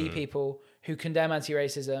disappointing to see people who condemn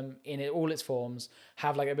anti-racism in all its forms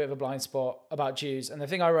have like a bit of a blind spot about Jews. And the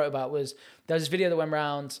thing I wrote about was there's this video that went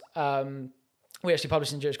around, we actually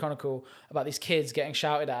published in Jewish Chronicle, about these kids getting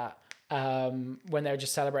shouted at when they were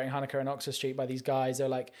just celebrating Hanukkah in Oxford Street by these guys. They're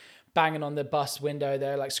like banging on the bus window.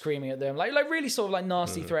 They're like screaming at them, like really sort of like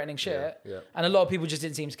nasty, threatening shit. Yeah. And a lot of people just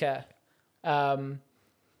didn't seem to care.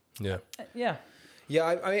 Yeah. Yeah.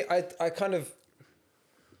 Yeah, I mean, I kind of,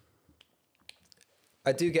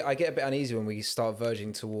 I get a bit uneasy when we start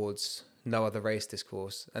verging towards no other race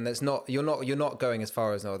discourse, and that's not you're not going as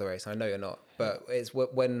far as no other race. I know you're not, but it's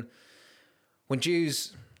when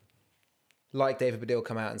Jews like David Baddiel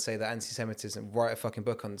come out and say that anti-Semitism, write a fucking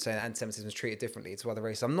book on saying that anti-Semitism is treated differently to other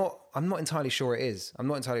races. I'm not entirely sure it is.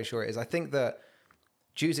 I think that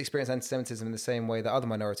Jews experience anti-Semitism in the same way that other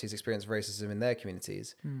minorities experience racism in their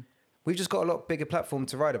communities. We've just got a lot bigger platform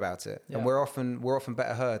to write about it, and we're often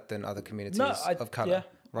better heard than other communities of colour. Yeah,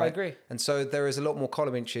 right? I agree. And so there is a lot more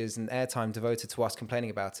column inches and airtime devoted to us complaining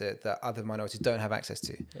about it that other minorities don't have access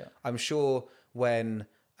to. Yeah. I'm sure when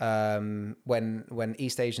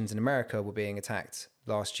East Asians in America were being attacked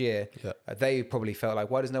last year, they probably felt like,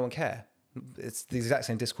 why does no one care? It's the exact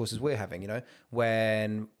same discourse as we're having, you know,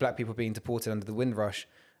 when black people are being deported under the Windrush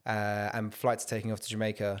and flights taking off to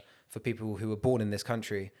Jamaica for people who were born in this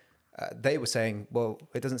country. They were saying, well,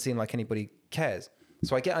 it doesn't seem like anybody cares.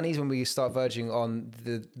 So I get uneasy when we start verging on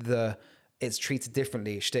the it's treated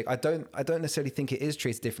differently shtick. I don't necessarily think it is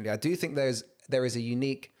treated differently. I do think there is a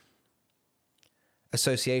unique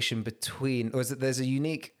association between, or is that there's a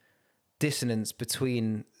unique dissonance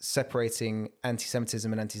between separating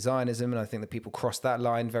anti-Semitism and anti-Zionism, and I think that people cross that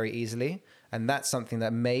line very easily, and that's something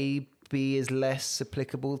that maybe is less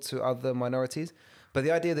applicable to other minorities. But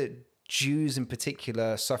the idea that Jews in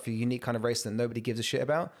particular suffer a unique kind of racism that nobody gives a shit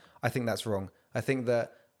about, I think that's wrong. I think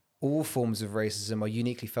that all forms of racism are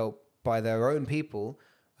uniquely felt by their own people,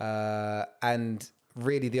 and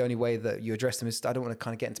really the only way that you address them is, I don't want to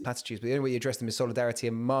kind of get into platitudes, but the only way you address them is solidarity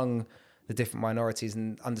among the different minorities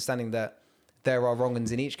and understanding that there are wrong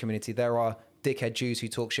uns in each community. There are dickhead Jews who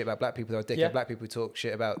talk shit about black people. There are dickhead black people who talk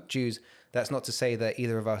shit about Jews. That's not to say that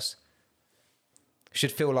either of us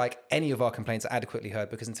should feel like any of our complaints are adequately heard,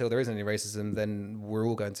 because until there isn't any racism, then we're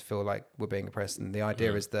all going to feel like we're being oppressed. And the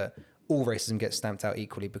idea is that all racism gets stamped out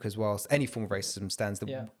equally, because whilst any form of racism stands,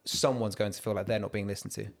 that someone's going to feel like they're not being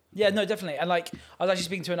listened to. Yeah, no, definitely. And like, I was actually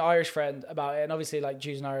speaking to an Irish friend about it, and obviously like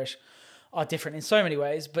Jews and Irish are different in so many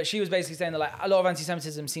ways, but she was basically saying that like a lot of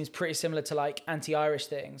anti-Semitism seems pretty similar to like anti-Irish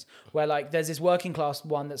things, where like there's this working class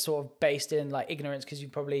one that's sort of based in like ignorance because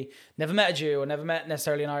you've probably never met a Jew or never met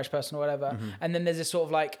necessarily an Irish person or whatever. And then there's this sort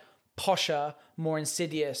of like posher, more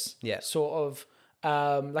insidious sort of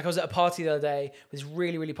like I was at a party the other day with this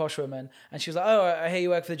really, really posh woman, and she was like, "Oh, I hear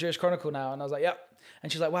you work for the Jewish Chronicle now." And I was like, "Yep."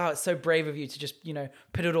 And she's like, "Wow, it's so brave of you to just, you know,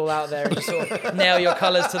 put it all out there and just sort of nail your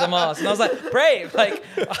colours to the mast." And I was like, "Brave? Like,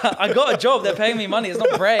 I got a job. They're paying me money. It's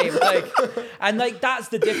not brave." Like, and like that's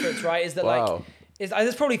the difference, right? Is that like,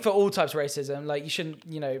 it's probably for all types of racism. Like, you shouldn't,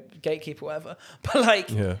 you know, gatekeep or whatever. But like,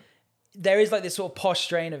 there is like this sort of posh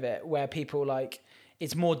strain of it where people like,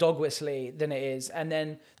 it's more dog whistly than it is. And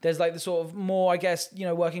then there's like the sort of more, I guess, you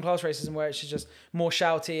know, working class racism where it's just more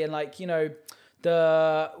shouty, and like, you know,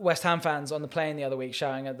 the West Ham fans on the plane the other week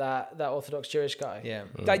shouting at that Orthodox Jewish guy. Yeah.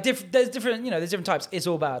 Like there's different, you know, there's different types. It's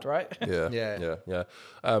all bad, right? Yeah.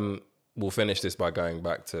 We'll finish this by going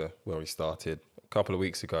back to where we started. A couple of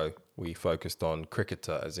weeks ago, we focused on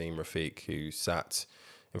cricketer Azeem Rafiq, who sat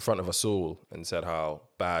in front of us all and said how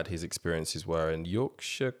bad his experiences were in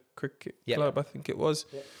Yorkshire Cricket Club, I think it was.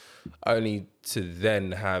 Only to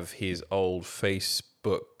then have his old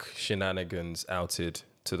Facebook shenanigans outed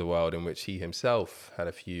to the world, in which he himself had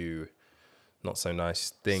a few not so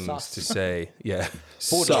nice things to say. Yeah,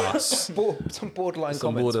 some borderline some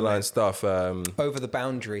comments, borderline stuff. Over the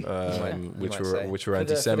boundary, which were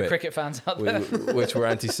anti-Semitic. For the cricket fans out there. which were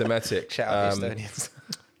anti-Semitic. Shout out the Estonians.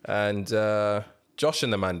 And Josh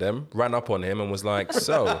and the Mandem ran up on him and was like,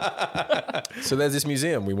 so there's this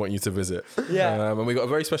museum we want you to visit. Yeah. And we got a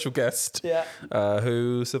very special guest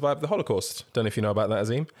who survived the Holocaust. Don't know if you know about that,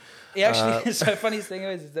 Azeem. He actually, so funniest thing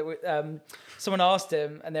is that someone asked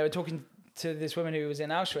him, and they were talking to this woman who was in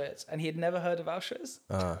Auschwitz, and he had never heard of Auschwitz.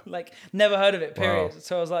 Like, never heard of it, period. Wow.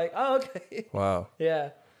 So I was like, oh, okay. Wow.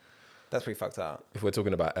 Yeah. That's pretty fucked up. If we're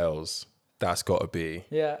talking about L's, that's got to be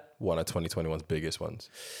one of 2021's biggest ones.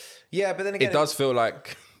 Yeah, but then again, it does feel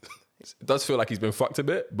like he's been fucked a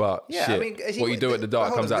bit, but shit, I mean, what you do at the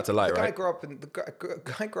dark comes out to light, right? The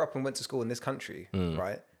guy grew up and went to school in this country,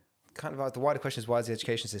 right? Kind of the wider question is, why is the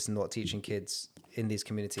education system not teaching kids in these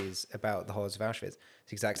communities about the horrors of Auschwitz? It's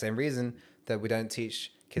the exact same reason that we don't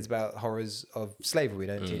teach kids about horrors of slavery. We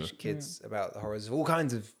don't teach kids about the horrors of all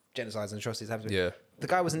kinds of genocides and atrocities happening. Yeah. The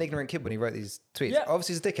guy was an ignorant kid when he wrote these tweets. Yeah.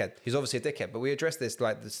 Obviously, he's a dickhead. He's obviously a dickhead. But we address this,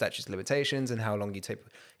 like the statute's limitations and how long you take.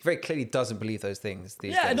 He very clearly doesn't believe those things.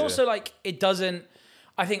 These days. And also, like, it doesn't.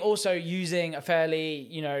 I think also using a fairly,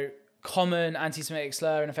 you know, common anti-Semitic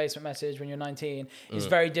slur in a Facebook message when you're 19 is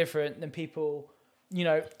very different than people, you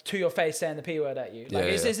know, to your face saying the P word at you. Like,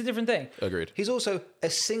 it's a different thing. Agreed. He's also a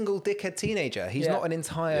single dickhead teenager. He's not an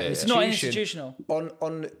entire It's not institutional.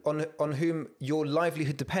 On whom your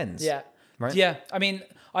livelihood depends. Yeah. Right? Yeah. I mean,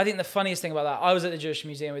 I think the funniest thing about that, I was at the Jewish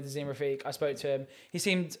Museum with Azeem Rafiq. I spoke to him. He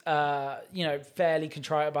seemed, you know, fairly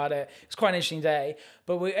contrite about it. It was quite an interesting day.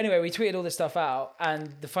 But we tweeted all this stuff out.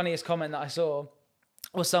 And the funniest comment that I saw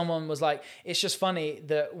was someone was like, it's just funny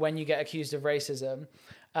that when you get accused of racism,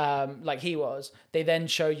 like he was, they then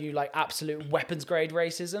show you like absolute weapons grade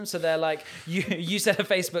racism. So they're like, you said a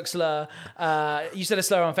Facebook slur, you said a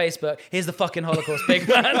slur on Facebook, here's the fucking Holocaust, big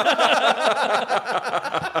man.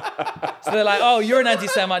 So they're like, oh, you're an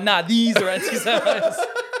anti-Semite. Nah, these are anti-Semites.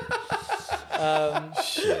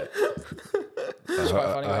 Shit.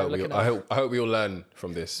 I hope we all learn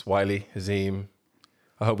from this. Wiley, Azeem,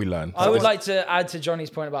 I hope we learn. I would like to add to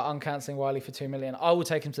Johnny's point about uncancelling Wiley for $2 million. I will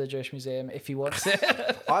take him to the Jewish Museum if he wants it.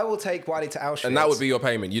 I will take Wiley to Auschwitz. And that would be your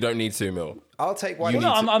payment. You don't need $2 million. I'll take Wiley.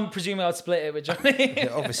 I'm presuming I'd split it with Johnny. Yeah,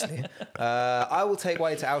 obviously. I will take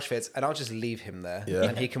Wiley to Auschwitz and I'll just leave him there. Yeah.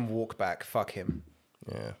 And he can walk back. Fuck him.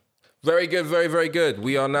 Yeah. Very good, very, very good.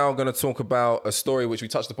 We are now going to talk about a story which we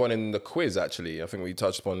touched upon in the quiz, actually. I think we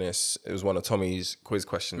touched upon this. It was one of Tommy's quiz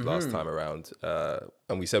questions last time around.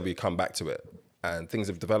 And we said we'd come back to it. And things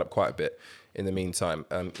have developed quite a bit in the meantime.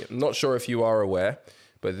 I'm not sure if you are aware,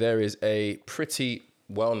 but there is a pretty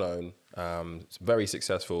well-known, very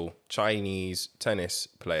successful Chinese tennis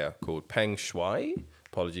player called Peng Shuai.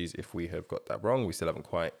 Apologies if we have got that wrong. We still haven't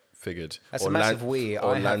quite figured. That's a massive we.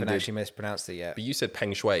 I haven't actually mispronounced it yet. But you said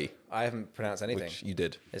Peng Shuai. I haven't pronounced anything. Which you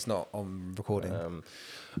did. It's not on recording.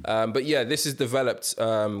 But yeah, this has developed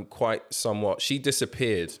quite somewhat. She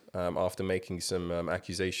disappeared after making some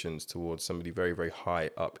accusations towards somebody very, very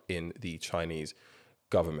high up in the Chinese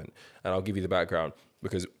government. And I'll give you the background.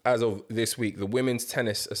 Because as of this week, the Women's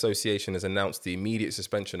Tennis Association has announced the immediate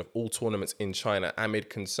suspension of all tournaments in China amid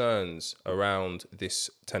concerns around this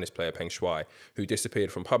tennis player, Peng Shuai, who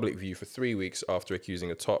disappeared from public view for 3 weeks after accusing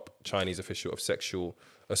a top Chinese official of sexual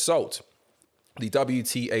assault. The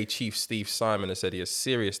WTA chief, Steve Simon, has said he has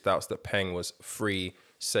serious doubts that Peng was free,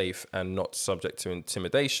 safe, and not subject to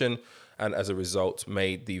intimidation, and as a result,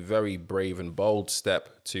 made the very brave and bold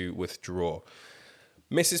step to withdraw.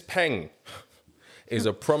 Mrs. Peng is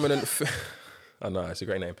a prominent... I know, it's a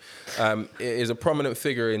great name. Is a prominent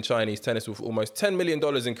figure in Chinese tennis with almost $10 million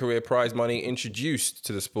in career prize money, introduced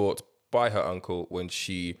to the sport by her uncle when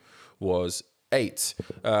she was 8.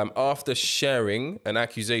 After sharing an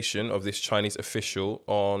accusation of this Chinese official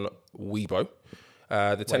on Weibo,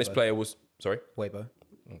 the tennis player was... Sorry? Weibo.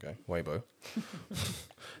 Okay, Weibo.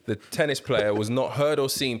 The tennis player was not heard or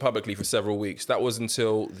seen publicly for several weeks. That was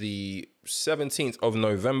until the 17th of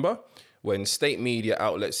November, when state media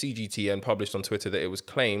outlet CGTN published on Twitter that it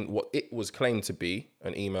was claimed to be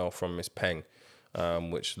an email from Miss Peng,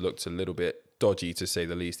 which looked a little bit dodgy, to say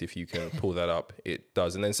the least. If you can pull that up, it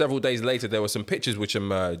does. And then several days later, there were some pictures which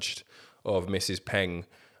emerged of Mrs. Peng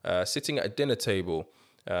sitting at a dinner table,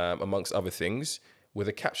 amongst other things, with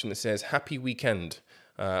a caption that says, "Happy weekend,"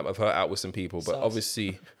 of her out with some people. But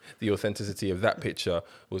obviously, the authenticity of that picture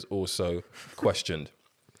was also questioned.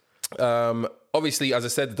 Obviously, as I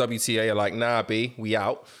said, the WTA are like, nah, B, we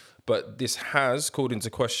out. But this has called into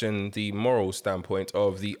question the moral standpoint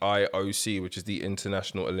of the IOC, which is the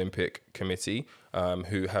International Olympic Committee,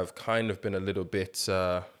 who have kind of been a little bit...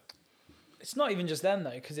 It's not even just them, though,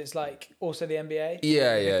 because it's like also the NBA.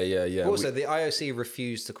 Yeah. Also, the IOC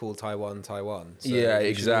refused to call Taiwan. So yeah,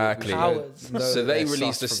 exactly. So they they're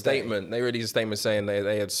released a sus from statement. They released a statement saying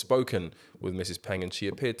they had spoken with Mrs. Peng and she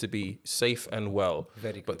appeared to be safe and well.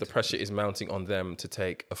 Very good. But the pressure is mounting on them to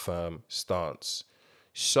take a firm stance.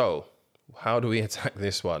 So, how do we attack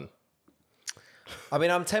this one? I mean,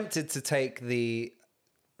 I'm tempted to take the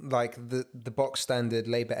box standard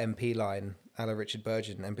Labour MP line, a la Richard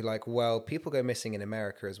Burgon, and be like, well, people go missing in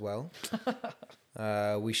America as well.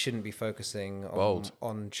 We shouldn't be focusing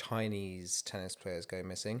on Chinese tennis players going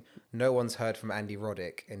missing. No one's heard from Andy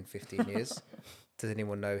Roddick in 15 years. Does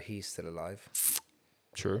anyone know he's still alive?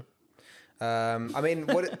 True. I mean,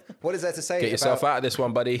 what is there to say? Get yourself out of this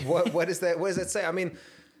one, buddy. What is there to say? I mean,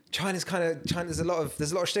 China's there's a lot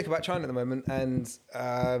of shtick about China at the moment, and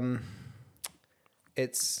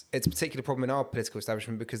it's a particular problem in our political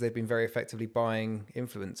establishment because they've been very effectively buying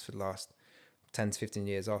influence for the last 10 to 15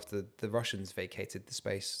 years after the Russians vacated the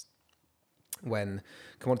space when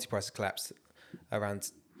commodity prices collapsed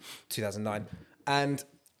around 2009. And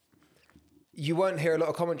you won't hear a lot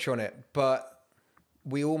of commentary on it, but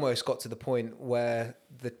we almost got to the point where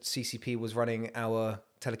the CCP was running our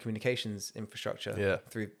telecommunications infrastructure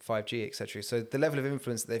through 5G, etc. So the level of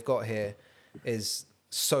influence that they've got here is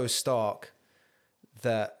so stark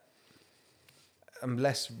that I'm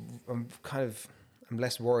less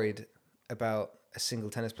worried about a single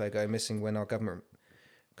tennis player going missing when our government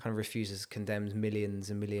kind of refuses, condemns millions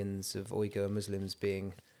and millions of Uyghur Muslims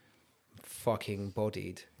being fucking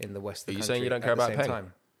bodied in the West of the country. Are you saying you don't care about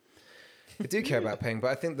Peng? I do care about Peng, but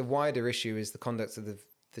I think the wider issue is the conduct of the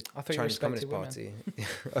Chinese Communist Party.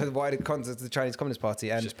 The wider conduct of the Chinese Communist Party.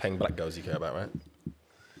 And It's just Peng black girls you care about, right?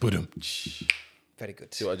 Boom. very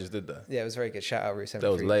good. See what I just did there? Yeah, it was very good. Shout out Route 73.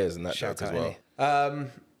 There was layers in that Shout joke as out well. Annie.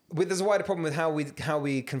 There's a wider problem with how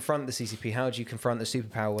we confront the CCP. How do you confront the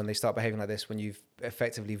superpower when they start behaving like this? When you've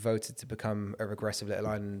effectively voted to become a regressive little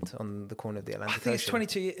island on the corner of the Atlantic I think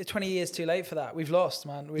it's 20 years too late for that. We've lost,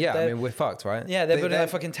 man. I mean, we're fucked, right? Yeah, they're building like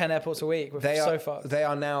fucking 10 airports a week. We're so fucked. They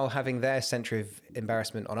are now having their century of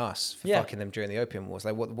embarrassment on us for fucking them during the Opium Wars.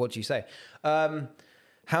 Like, what do you say?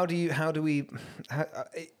 Obviously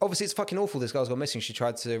it's fucking awful this girl's gone missing. She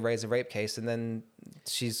tried to raise a rape case and then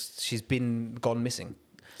she's been gone missing.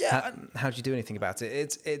 Yeah. How do you do anything about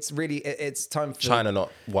it? It's time for China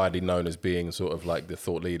not widely known as being sort of like the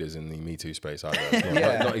thought leaders in the Me Too space either.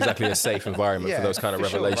 It's not exactly a safe environment for those kind of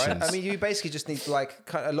revelations. Sure, right? I mean, you basically just need like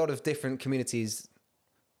a lot of different communities,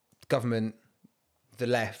 government, the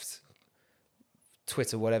left,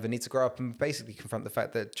 Twitter, whatever, need to grow up and basically confront the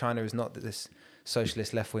fact that China is not this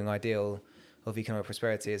socialist left-wing ideal of economic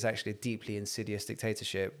prosperity. It's actually a deeply insidious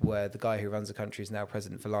dictatorship where the guy who runs the country is now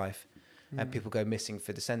president for life. And people go missing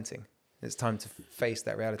for dissenting. It's time to face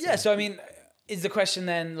that reality. Yeah, so I mean, is the question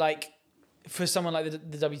then, like, for someone like the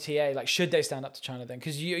WTA, like, should they stand up to China then?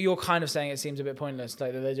 Because you're kind of saying it seems a bit pointless,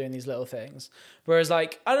 like, that they're doing these little things. Whereas,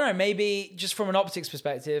 like, I don't know, maybe just from an optics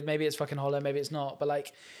perspective, maybe it's fucking hollow, maybe it's not. But,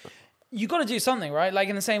 like, you got to do something, right? Like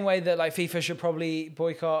in the same way that like FIFA should probably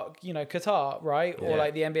boycott, Qatar, right? Or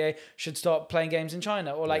like the NBA should stop playing games in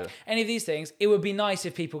China, or like any of these things. It would be nice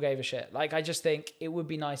if people gave a shit. Like I just think it would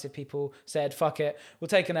be nice if people said, "Fuck it, we'll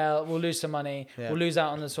take an L, we'll lose some money, we'll lose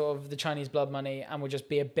out on the sort of the Chinese blood money, and we'll just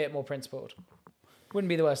be a bit more principled." Wouldn't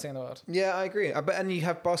be the worst thing in the world. Yeah, I agree. And you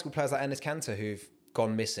have basketball players like Enes Kanter who've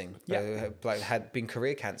gone missing. Like had been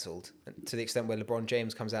career cancelled to the extent where LeBron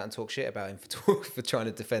James comes out and talks shit about him for trying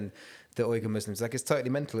to defend the Uyghur Muslims. Like it's totally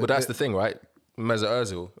mental. Well, that's the thing, right? Mesut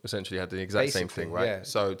Ozil essentially had the exact same thing, right? Yeah.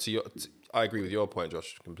 So I agree with your point,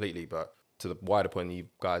 Josh, completely. But to the wider point you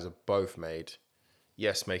guys have both made,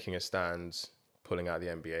 yes, making a stand, pulling out the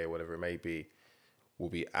NBA, whatever it may be, will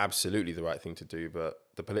be absolutely the right thing to do. But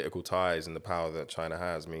the political ties and the power that China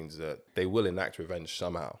has means that they will enact revenge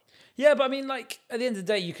somehow. Yeah, but I mean, like, at the end of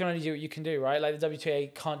the day, you can only do what you can do, right? Like, the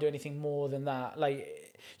WTA can't do anything more than that.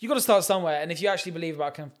 Like, you got to start somewhere. And if you actually believe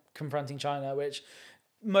about confronting China, which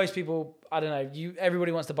most people, I don't know,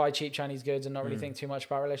 everybody wants to buy cheap Chinese goods and not really think too much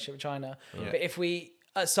about our relationship with China. Yeah. But if we,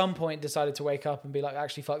 at some point, decided to wake up and be like,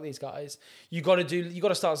 actually, fuck these guys, you got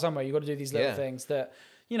to start somewhere. You got to do these little things that,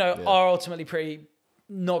 are ultimately pretty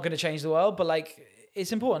not going to change the world, but like,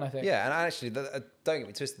 it's important, I think. Yeah, and actually, don't get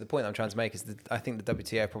me twisted. The point I'm trying to make is that I think the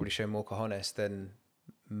WTA probably show more cojones than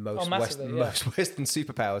most Western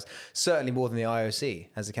superpowers. Certainly more than the IOC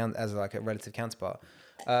as a relative counterpart.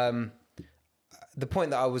 The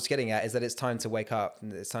point that I was getting at is that it's time to wake up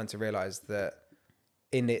and it's time to realize that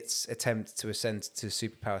in its attempt to ascend to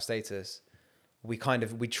superpower status, we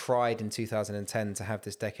tried in 2010 to have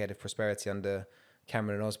this decade of prosperity under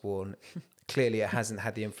Cameron and Osborne. Clearly, it hasn't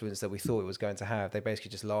had the influence that we thought it was going to have. They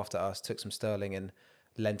basically just laughed at us, took some sterling, and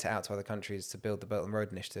lent it out to other countries to build the Belt and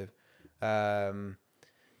Road Initiative.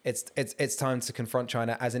 It's time to confront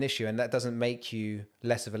China as an issue, and that doesn't make you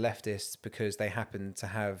less of a leftist because they happen to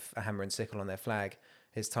have a hammer and sickle on their flag.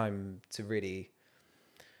 It's time to really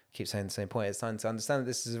keep saying the same point. It's time to understand that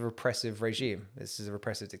this is a repressive regime. This is a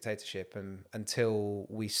repressive dictatorship, and until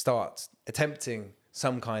we start attempting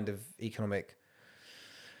some kind of economic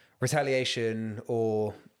retaliation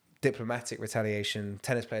or diplomatic retaliation,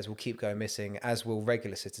 tennis players will keep going missing, as will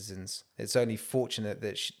regular citizens. It's only fortunate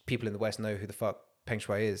that people in the West know who the fuck Peng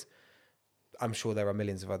Shuai is. I'm sure there are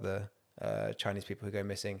millions of other Chinese people who go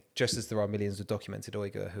missing, just as there are millions of documented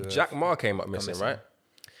Uyghur who Jack Ma came up missing, right?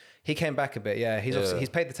 He came back a bit, yeah. He's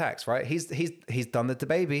paid the tax, right? He's done the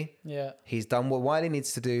baby. Yeah. He's done what Wiley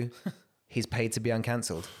needs to do. He's paid to be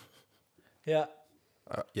uncancelled. Yeah.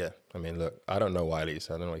 Yeah, I mean, look, I don't know Wiley,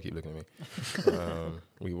 so I don't know why you keep looking at me.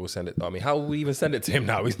 We will send it. I mean, how will we even send it to him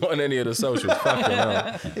now? He's not on any of the socials. Fucking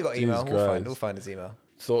hell. He's got email. We'll find his email.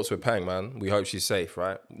 Thoughts with Peng, man. We hope she's safe,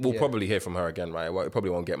 right? We'll probably hear from her again, right? It probably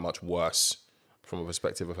won't get much worse from a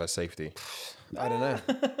perspective of her safety. I don't know.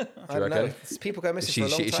 I don't know. People go missing for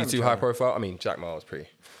a long time. Is she too high profile? I mean, Jack Ma was pretty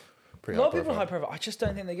a lot of people are high profile. I just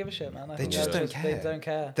don't think they give a shit, man. They just don't care. They don't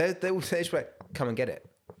care. They will say, come and get it.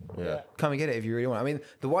 Yeah. Come and get it if you really want. I mean,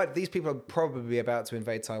 these people are probably about to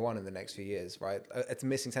invade Taiwan in the next few years, right? It's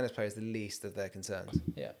missing tennis players the least of their concerns.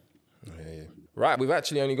 Yeah. Right, we've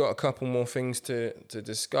actually only got a couple more things to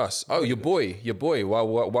discuss. Oh, your boy.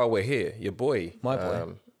 While we're here, your boy. My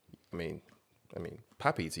boy. I mean,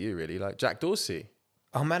 Pappy to you really, like Jack Dorsey.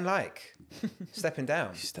 Oh man, stepping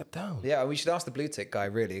down. He stepped down. Yeah, we should ask the blue tick guy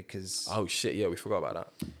really, because oh shit, yeah, we forgot about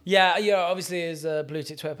that. Yeah. Obviously, as a blue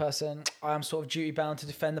tick Twitter person, I am sort of duty bound to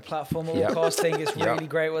defend the platform at all costs. Think it's really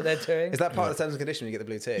great what they're doing. Is that part of the terms and conditions when you get the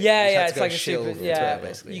blue tick? Yeah, it's like a super. Twitter,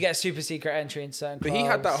 basically. You get a super secret entry in certain. But he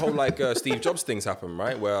had that whole Steve Jobs things happen,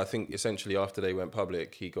 right? Where I think essentially after they went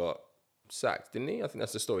public, he got sacked, didn't he? I think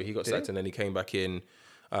that's the story. He got sacked and then he came back in,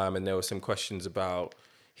 and there were some questions about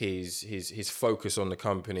his focus on the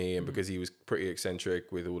company, and because he was pretty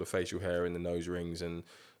eccentric with all the facial hair and the nose rings and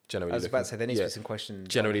generally. I was about to say there needs to be some questions.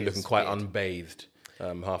 Generally looking quite unbathed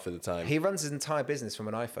half of the time. He runs his entire business from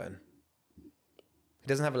an iPhone. He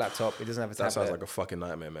doesn't have a laptop. He doesn't have a tablet. That sounds like a fucking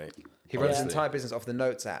nightmare, mate. He runs his entire business off the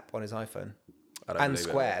Notes app on his iPhone. And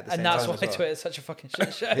Square. And that's why Twitter's such a fucking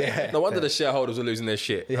shit show. No wonder the shareholders are losing their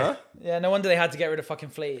shit. Huh? Yeah, no wonder they had to get rid of fucking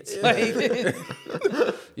fleets. But he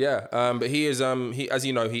is as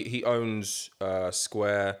you know, he owns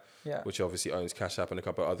Square, which obviously owns Cash App and a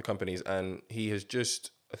couple of other companies, and he has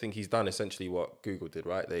I think he's done essentially what Google did,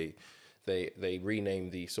 right? They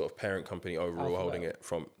renamed the sort of parent company overall, holding it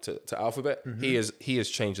to Alphabet. Mm-hmm. He has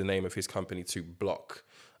changed the name of his company to Block.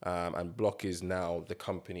 And Block is now the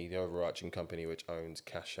overarching company, which owns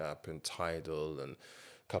Cash App and Tidal and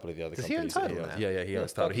a couple of the other companies. Does he own Tidal now? Yeah, he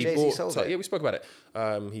owns Tidal. Jay-Z sold it. Yeah, we spoke about it.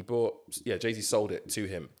 Jay-Z sold it to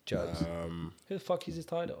him. Jugs. Who the fuck is his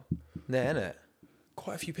Tidal? Yeah, innit?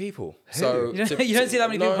 Quite a few people. So You don't see that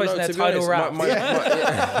many people posting their to be Tidal honest,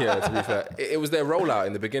 raps. yeah, to be fair, it was their rollout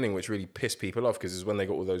in the beginning which really pissed people off because it's when they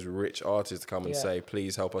got all those rich artists to come and say,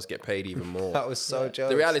 please help us get paid even more. That was so jokes.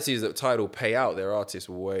 The reality is that Tidal pay out their artists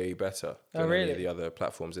way better than any really? of the other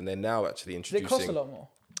platforms, and they're now actually Does introducing. it cost a lot more?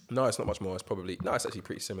 No, it's not much more. It's probably it's actually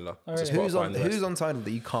pretty similar. to really? Spotify and the rest. Who's on Tidal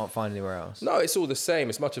that you can't find anywhere else? No, it's all the same.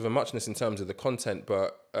 It's much of a muchness in terms of the content,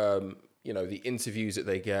 but the interviews that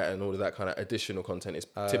they get and all of that kind of additional content is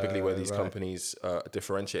typically where these companies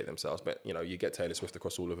differentiate themselves. But you get Taylor Swift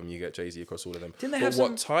across all of them, you get Jay-Z across all of them. Didn't they but have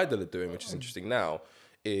what Tidal are doing, which is interesting now,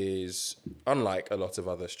 is unlike a lot of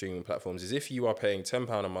other streaming platforms, is if you are paying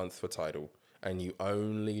 £10 a month for Tidal and you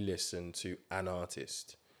only listen to an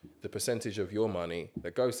artist, the percentage of your money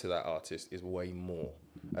that goes to that artist is way more,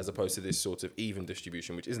 as opposed to this sort of even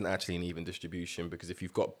distribution, which isn't actually an even distribution, because if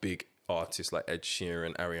you've got big artists like Ed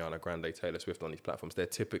Sheeran, Ariana Grande, Taylor Swift on these platforms, they're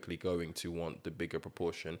typically going to want the bigger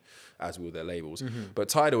proportion, as will their labels. But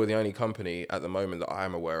Tidal are the only company at the moment that I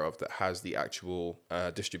am aware of that has the actual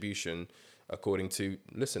distribution according to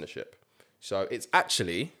listenership. So it's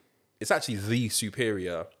actually the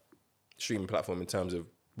superior streaming platform in terms of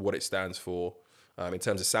what it stands for, in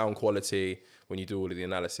terms of sound quality, when you do all of the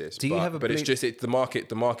analysis. Do you have a but it's blue- just the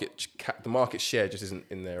market share just isn't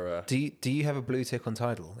in there. Do you have a blue tick on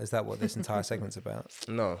Tidal? Is that what this entire segment's about?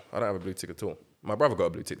 No, I don't have a blue tick at all. My brother got a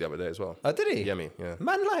blue tick the other day as well. Oh, did he? Yemi, yeah.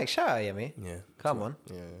 Man, shout out Yemi. Yeah. Come on.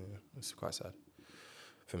 Yeah. It's quite sad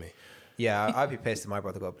for me. Yeah, I'd be pissed if my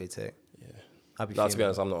brother got a blue tick. Yeah. I'd be To be fuming.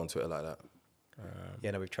 honest, I'm not on Twitter like that.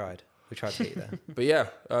 Yeah, no, we've tried. We tried to get you there. But yeah,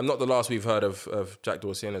 not the last we've heard of Jack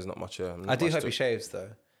Dorsey, and there's not much. I do hope he shaves, though.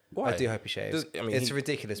 Why? I do hope he shaves. It's a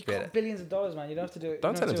ridiculous bit. Billions of dollars, man. You don't have to do it.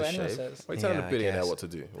 Don't tell him to what anyone shave. says. Why are you telling Yeah, a I billionaire guess. what to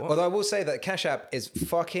do? What? Although I will say that Cash App is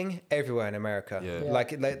fucking everywhere in America. Yeah.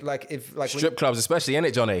 Like if like Strip clubs, especially,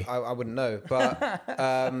 innit, Johnny? I wouldn't know, but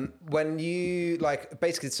when you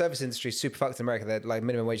basically the service industry is super fucked in America. They're like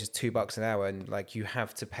minimum wage is $2 an hour, and like you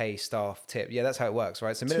have to pay staff tip. Yeah, that's how it works,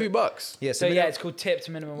 right? So $2. Yeah, So yeah, it's called tip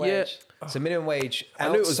to minimum wage. so minimum wage. I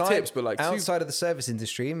knew it was tips, but like outside of the service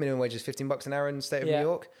industry, minimum wage is $15 an hour in the state of New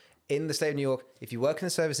York. In the state of New York, if you work in the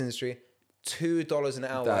service industry, $2 an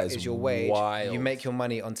hour That is is your wage. wild. You make your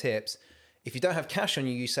money on tips. If you don't have cash on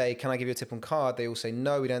you, you say, "Can I give you a tip on card?" They all say,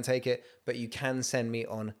 "No, we don't take it, but you can send me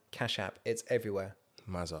on Cash App." It's everywhere,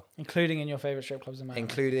 Mazza. Including in your favorite strip clubs in Miami.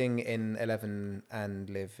 including in 11 and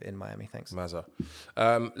Live in Miami. Thanks. Mazza.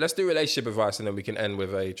 Let's do relationship advice, and then we can end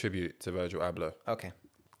with a tribute to Virgil Abloh. Okay,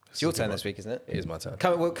 it's your turn this week, isn't it? It is my turn.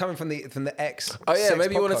 Coming from the ex. Oh yeah, sex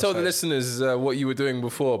maybe you want to podcast tell the host. listeners what you were doing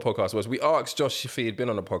before podcast was. We asked Josh if he had been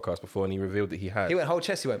on a podcast before, and he revealed that he had. He went whole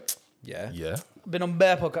chest. He went, yeah. Yeah. Been on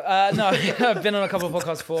bare podcast. No, I've been on a couple of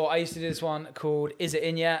podcasts before. I used to do this one called "Is It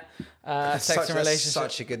In Yet?" Sex and relationship.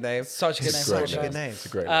 Such a good name. Such a good name. Such a podcast. good name. It's a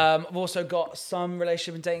great. I've also got some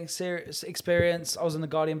relationship and dating experience. I was on the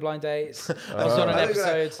Guardian blind dates. I was on an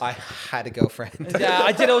episode. I had a girlfriend. Yeah,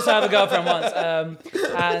 I did also have a girlfriend once.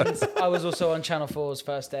 And I was also on Channel 4's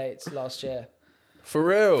First Dates last year. For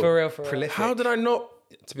real. For real. Prolific. How did I not?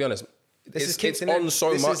 To be honest, This is it's Kingston- on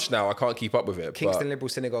so this much is now. I can't keep up with it. Kingston but Liberal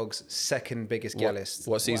Synagogue's second biggest gal list.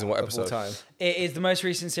 what season? What of all episode? time. It is the most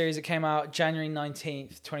recent series that came out January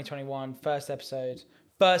 19th, 2021. First episode.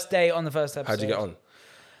 First day on the first episode. How'd you get on?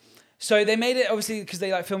 So they made it, obviously, because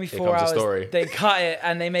they like film you 4 comes the hours. story. They cut it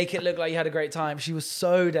and they make it look like you had a great time. She was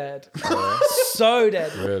so dead. So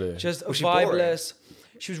dead. Really? Just Was she vibeless.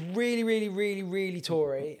 She was really, really, really, really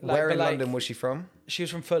Tory. Like, Where but, in like, London was she from? She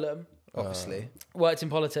was from Fulham. Obviously. Worked in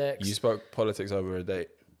politics. You spoke politics over a date.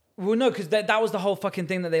 Well, no, because that was the whole fucking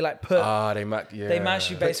thing that they like put. They match. Yeah. They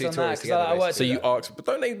match you based two on that. Tories 'cause together, I worked So with you them. asked, but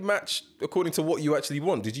don't they match according to what you actually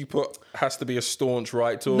want? Did you put has to be a staunch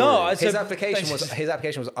right Tory? No, His So application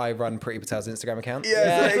was I run Pretty Patel's Instagram account.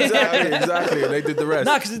 Yeah, exactly. And they did the rest.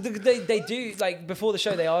 No, because they do, like, before the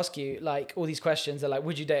show, they ask you, like, all these questions. They're like,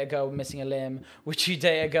 would you date a girl missing a limb? Would you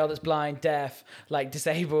date a girl that's blind, deaf, like,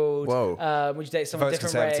 disabled? Whoa. Would you date someone Votes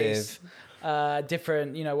different Conservative. race?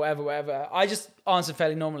 Different, whatever. I just answered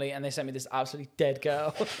fairly normally, and they sent me this absolutely dead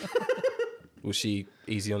girl. Was she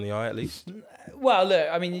easy on the eye at least? Well, look,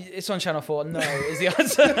 I mean, it's on Channel 4. No, is the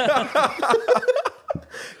answer.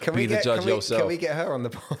 Can Be we the get, judge can we, yourself. Can we get her on the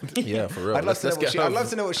pod? Yeah, for real. I'd love, Let's get her I'd love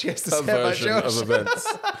to know what she has to her say about version Josh. of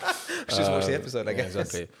events. Just watch the episode, I Yeah, guess.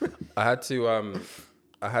 exactly. I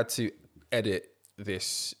had to edit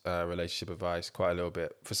this relationship advice quite a little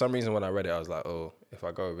bit. For some reason, when I read it, I was like, oh, if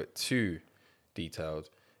I go a bit too detailed,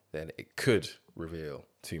 then it could reveal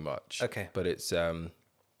too much. Okay. But it's a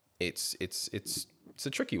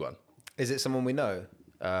tricky one. Is it someone we know?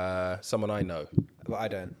 Someone I know. Well, I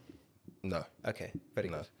don't. No. Okay, very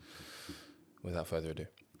No. good. without further ado.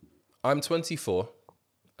 I'm 24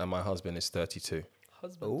 and my husband is 32.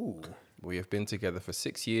 Husband. Ooh. We have been together for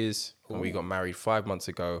 6 years and we got married 5 months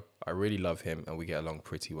ago. I really love him and we get along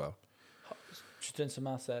pretty well. She's doing some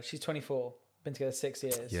maths there. She's 24. Been together 6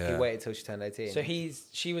 years. Yeah. He waited till she turned 18. So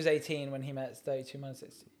she was 18 when he met. It's 32 minus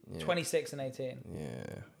 6. 26 and 18.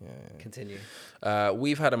 Yeah. Continue.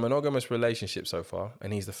 We've had a monogamous relationship so far,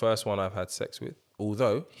 and he's the first one I've had sex with.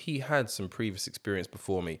 Although he had some previous experience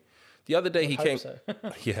before me. The other day he Hope came. so.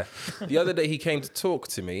 Yeah. The other day he came to talk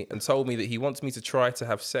to me and told me that he wants me to try to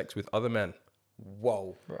have sex with other men.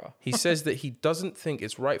 Whoa. Bruh. He says that he doesn't think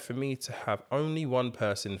it's right for me to have only one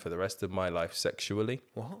person for the rest of my life sexually.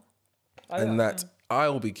 What? And that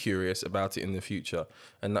I'll be curious about it in the future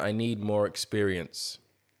and that I need more experience.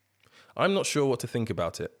 I'm not sure what to think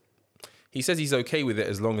about it. He says he's okay with it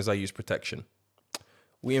as long as I use protection.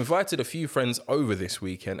 We invited a few friends over this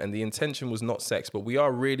weekend and the intention was not sex, but we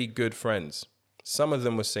are really good friends. Some of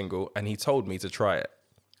them were single and he told me to try it.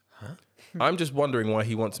 Huh? I'm just wondering why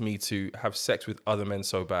he wants me to have sex with other men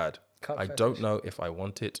so bad. Cuck I fetish. don't know if I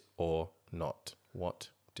want it or not. What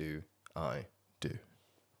do I do?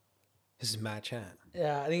 This is mad chat.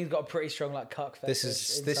 Yeah, I think he's got a pretty strong like cuck fetish.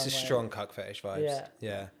 This in is some way. strong cuck fetish vibes. Yeah.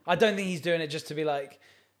 Yeah. I don't think he's doing it just to be like,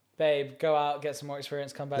 babe, go out, get some more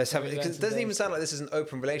experience, come back. Let's have tell it. me Because about it doesn't some even things. sound like this is an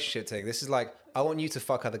open relationship thing. This is like, I want you to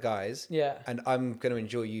fuck other guys. Yeah. And I'm going to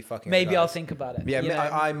enjoy you fucking Maybe other I'll guys. think about it. Yeah, you know?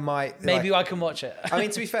 I might. Maybe like, I can watch it. I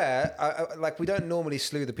mean, to be fair, like we don't normally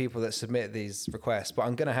slew the people that submit these requests, but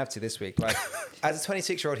I'm going to have to this week. Like, as a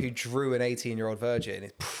 26-year-old who drew an 18-year-old virgin,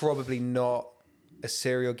 is probably not a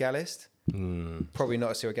serial gallist. Probably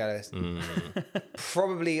not a serial gallist.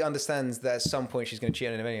 Probably understands that at some point she's going to cheat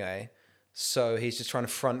on him anyway. So he's just trying to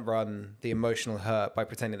front run the emotional hurt by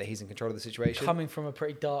pretending that he's in control of the situation. Coming from a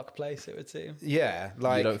pretty dark place, it would seem. Yeah,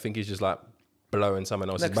 like You don't think he's just like blowing someone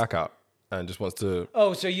else's Next- back out and just wants to...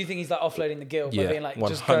 Oh, so you think he's like offloading the guilt by Yeah, being like,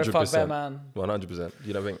 just go fuck bear man? 100%.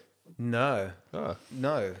 You don't think... no, Ah.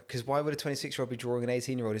 no, because why would a 26-year-old be drawing an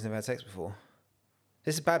 18-year-old who's never had sex before?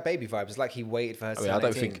 This is bad baby vibes. It's like he waited for her to I mean, I turn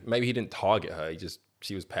don't 18. think... Maybe he didn't target her.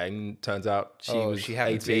 She was paying. Turns out she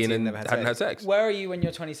happened to be 18 and never hadn't had sex. Where are you when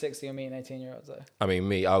you're 26 and you're meeting 18-year-olds though? I mean,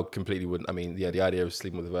 me, I completely wouldn't... I mean, yeah, the idea of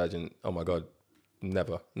sleeping with a virgin, oh my God,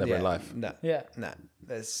 never Yeah, in life. No, Yeah. no.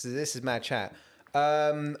 This is mad chat.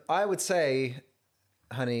 I would say,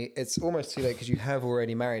 honey, it's almost too late because you have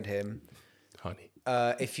already married him. Honey.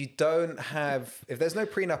 If you don't have, if there's no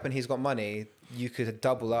prenup and he's got money, you could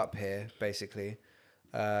double up here, basically.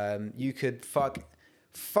 You could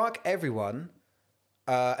fuck everyone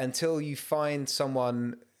until you find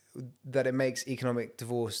someone that it makes economic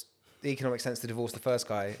sense to divorce the first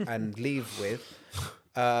guy and leave with.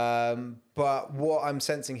 But what I'm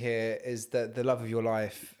sensing here is that the love of your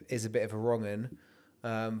life is a bit of a wrong-un.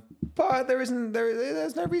 But there's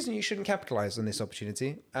no reason you shouldn't capitalize on this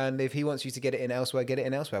opportunity. And if he wants you to get it in elsewhere, get it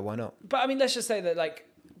in elsewhere. Why not? But I mean, let's just say that, like,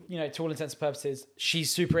 you know, to all intents and purposes,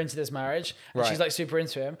 she's super into this marriage and Right. she's like super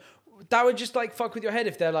into him. That would just like fuck with your head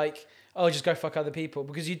if they're like, oh, just go fuck other people,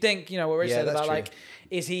 because you think, you know, what we're Yeah, saying that's about true. like,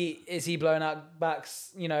 is he blowing out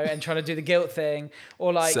backs, you know, and trying to do the guilt thing,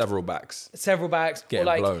 or like Several backs. several backs, Getting or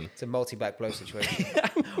like, blown. It's a multi-back blow situation.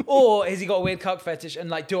 or has he got a weird cuck fetish and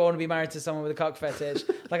like, do I want to be married to someone with a cuck fetish?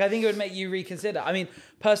 Like, I think it would make you reconsider. I mean,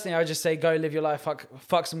 personally, I would just say go live your life,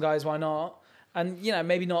 fuck some guys, why not? And you know,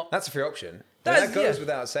 maybe not. That's a free option. That's- That goes yeah.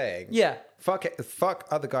 without saying. Yeah, Fuck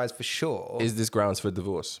other guys for sure. Is this grounds for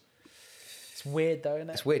divorce? it's weird though, isn't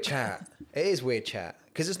it? It's weird chat. It is weird chat.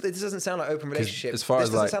 Because it doesn't sound like open relationship. as far this as,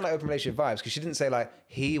 doesn't like- sound like open relationship vibes. Because she didn't say like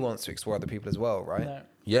he wants to explore other people as well, right? No.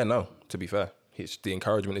 Yeah, no, to be fair. The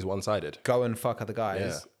encouragement is one-sided. Go and fuck other guys.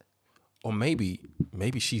 Yeah. Or maybe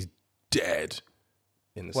she's dead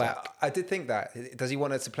in the Well, sack. I did think that. Does he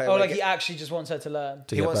want her to play? Oh, away like get- he actually just wants her to learn.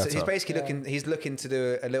 To he get wants. better. He's basically Yeah. looking. He's looking to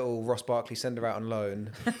do a little Ross Barkley, send her out on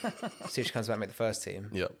loan, see if she comes back and make the first team.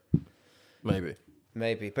 Yep. Maybe.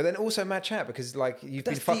 Maybe, but then also mad chat because like you've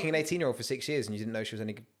been That's fucking the- an 18-year-old for 6 years and you didn't know she was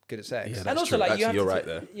any good at sex. Yeah, And that's also, true. like, Actually, you have you're to right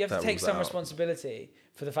there. you have That to take rules some that out. responsibility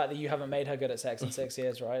for the fact that you haven't made her good at sex in 6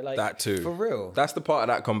 years, right? Like, That too. For real. That's the part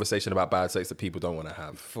of that conversation about bad sex that people don't want to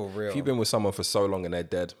have. For real. If you've been with someone for so long and they're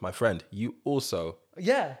dead, my friend, you also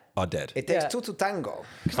yeah. are dead. It takes Yeah. total tango.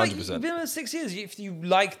 'Cause, like, 100%. you've been with 6 years. If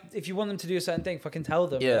you want them to do a certain thing, fucking tell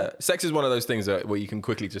them. Yeah, Like, sex is one of those things where you can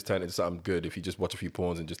quickly just turn it into something good if you just watch a few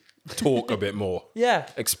porns and just talk a bit more, yeah.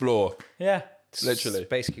 explore. Yeah. Literally. It's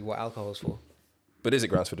basically what alcohol's for. But is it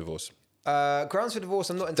grounds for divorce? Grounds for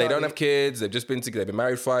divorce, I'm not entirely... They don't have kids. They've just been together. They've been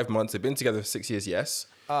married 5 months. They've been together for 6 years. Yes.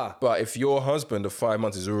 But if your husband of 5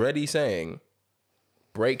 months is already saying,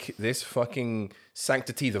 break this fucking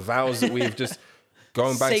sanctity, the vows that we've just, Go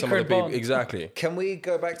and bang some other Sacred people. bond. Exactly. Can we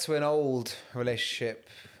go back to an old relationship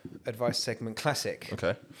advice segment classic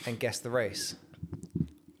Okay. and guess the race?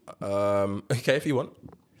 Okay, if you want.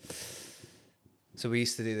 So we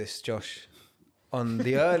used to do this, Josh, on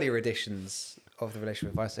the earlier editions of the relationship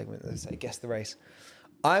advice segment. Let's say guess the race.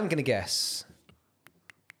 I'm gonna guess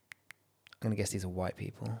these are white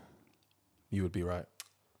people. You would be right.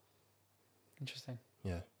 Interesting.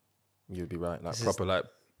 Yeah. You would be right. Like This is- proper like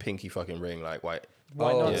pinky fucking ring, like white.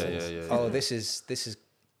 White Oh, nonsense. yeah. Oh, this is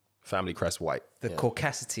Family crest white. the yeah.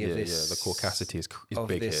 caucasity of this. Yeah, the caucasity is of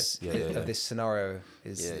big this, here. Yeah. of this scenario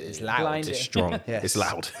is Yeah. loud. Blinding. It's strong. Yes. It's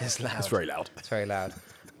loud. It's loud. It's very loud. It's very loud.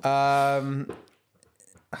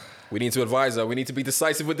 We need to advise her. We need to be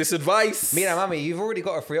decisive with this advice. Mina Mami, you've already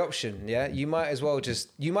got a free option, yeah? You might as well you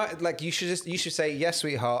should say, yes,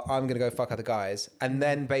 sweetheart, I'm going to go fuck other guys. And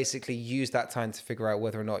then basically use that time to figure out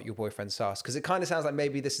whether or not your boyfriend's sus. Because it kind of sounds like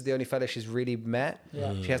maybe this is the only fella she's really met.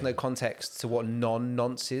 Yeah. She has no context to what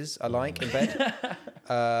non-nonces are like in bed.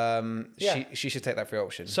 Yeah. She should take that free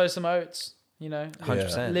option. Sow some oats,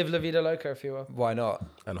 100%. Live La Vida Loca, if you will. Why not?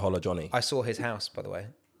 And holla Johnny. I saw his house, by the way.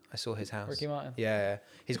 I saw his house. Ricky Martin. Yeah.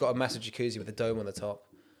 He's got a massive jacuzzi with a dome on the top.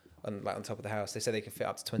 On top of the house. They said they can fit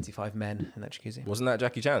up to 25 men in that jacuzzi. Wasn't that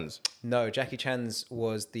Jackie Chan's? No, Jackie Chan's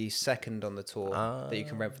was the second on the tour that you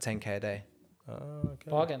can rent for 10k a day.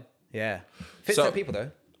 Bargain. Yeah. Fits So- 10 people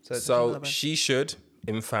though. So, it's not So that bad. she should,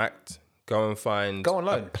 in fact, go and find Go on a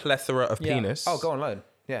loan. plethora of Yeah. penis Oh, go on loan.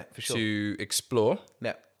 Yeah, for sure. to explore,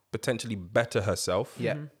 Yeah. potentially better herself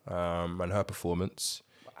Yeah. and her performance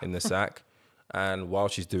in the sack. And while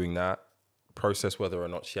she's doing that, process whether or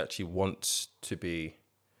not she actually wants to be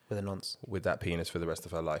With a nonce. with that penis for the rest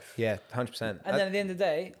of her life. Yeah, 100%. And then at the end of the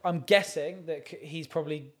day, I'm guessing that he's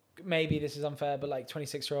probably, maybe this is unfair, but like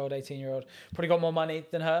 26-year-old, 18-year-old, probably got more money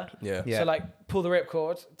than her. Yeah. Yeah. So like pull the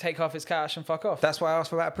ripcord, take half his cash and fuck off. That's why I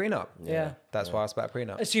asked about a prenup. yeah. That's why I asked about a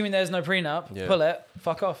prenup. Assuming there's no prenup, Yeah. pull it,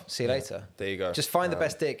 fuck off. See you later. There you go. Just find the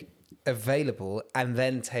best dick available and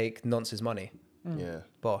then take nonce's money. Yeah.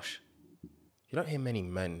 Bosh. You don't hear many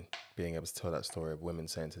men being able to tell that story of women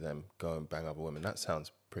saying to them, go and bang other women. That sounds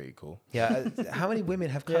pretty cool. Yeah. How many women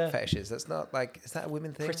have cup Yeah. fetishes? That's not like, is that a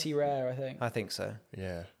women thing? Pretty rare, I think. I think so.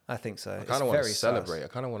 Yeah. I think so. I kind of want to celebrate. I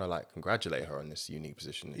kind of want to like congratulate her on this unique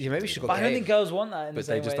position. that Yeah, she's maybe in. she got But I don't game. think girls want that in the But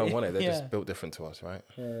same they just way. don't want it. They're Yeah. just built different to us, right?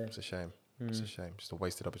 It's a shame. It's a shame. Just a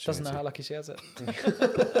wasted opportunity. Doesn't know how lucky she has it.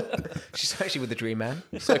 She's actually with the dream man.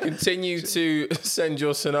 So continue to send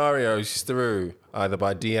your scenarios through either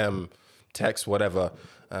by DM, text, whatever,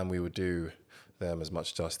 and we will do them as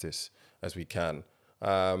much justice as we can.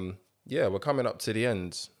 Yeah, we're coming up to the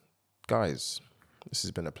end. Guys, this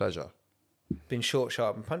has been a pleasure. Been short,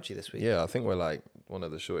 sharp, and punchy this week. Yeah, I think we're like one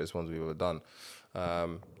of the shortest ones we've ever done.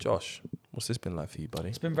 Josh, what's this been like for you, buddy?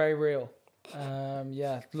 It's been very real.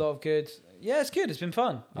 Yeah, a lot of good. Yeah, it's good. It's been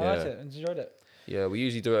fun. I liked Yeah. it. Enjoyed it. Yeah, we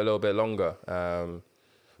usually do it a little bit longer.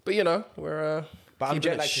 But you know, we're But I'm keeping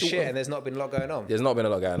jet it lagged to short. shit, and there's not been a lot going on. There's not been a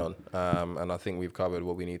lot going on, and I think we've covered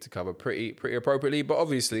what we need to cover pretty appropriately. But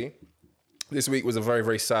obviously, this week was a very,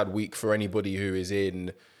 very sad week for anybody who is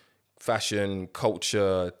in fashion,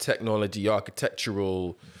 culture, technology,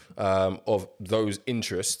 architectural, of those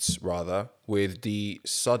interests, rather, with the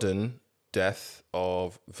sudden death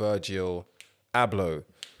of Virgil Abloh.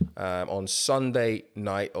 On Sunday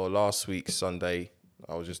night, or last week Sunday,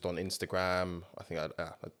 I was just on Instagram. I think I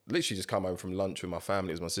literally just come home from lunch with my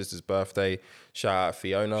family. It was my sister's birthday. Shout out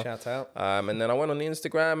Fiona. Shout out. And then I went on the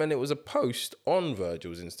Instagram, and it was a post on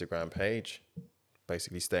Virgil's Instagram page,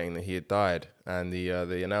 basically stating that he had died. And the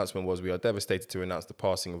announcement was, we are devastated to announce the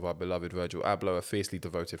passing of our beloved Virgil Abloh, a fiercely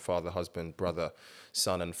devoted father, husband, brother,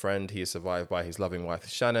 son, and friend. He is survived by his loving wife,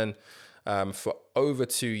 Shannon. For over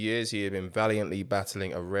 2 years, he had been valiantly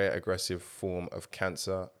battling a rare aggressive form of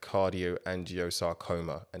cancer,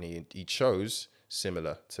 cardioangiosarcoma. And he chose,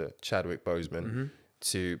 similar to Chadwick Boseman,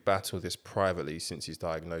 to battle this privately since his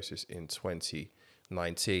diagnosis in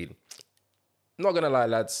 2019. Not going to lie,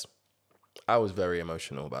 lads, I was very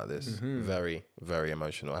emotional about this. Very, very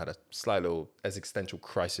emotional. I had a slight little existential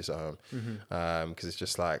crisis at home because it's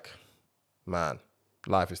just like, man,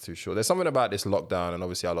 life is too short. There's something about this lockdown, and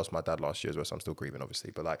obviously I lost my dad last year as well, so I'm still grieving, obviously.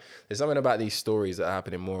 But like, there's something about these stories that are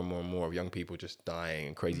happening more and more and more of young people just dying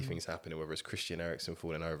and crazy things happening, whether it's Christian Eriksen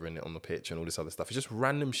falling over on the pitch and all this other stuff. It's just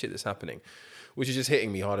random shit that's happening, which is just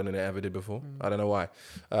hitting me harder than it ever did before. I don't know why.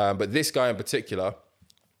 But this guy in particular,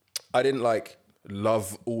 I didn't like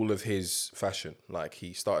love all of his fashion. Like,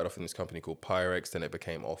 he started off in this company called Pyrex, then it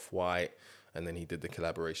became Off-White, and then he did the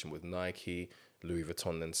collaboration with Nike. Louis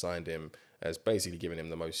Vuitton then signed him as basically giving him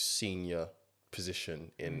the most senior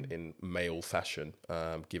position in male fashion,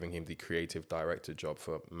 giving him the creative director job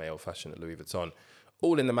for male fashion at Louis Vuitton,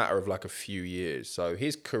 all in the matter of like a few years. So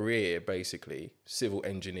his career, basically, civil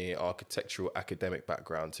engineer, architectural, academic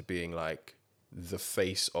background, to being like the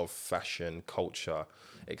face of fashion, culture,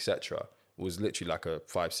 etc., was literally like a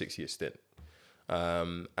 5-6 year stint.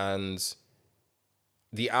 And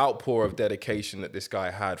the outpour of dedication that this guy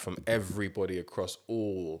had from everybody across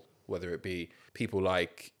all, whether it be people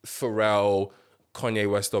like Pharrell, Kanye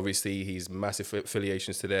West, obviously, he's massive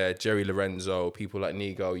affiliations to there, Jerry Lorenzo, people like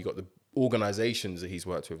Nigo, you got the organizations that he's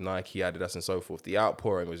worked with, Nike, Adidas, and so forth. The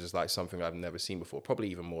outpouring was just like something I've never seen before, probably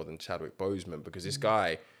even more than Chadwick Boseman, because this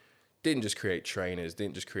guy didn't just create trainers,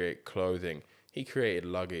 didn't just create clothing. He created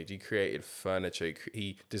luggage, he created furniture,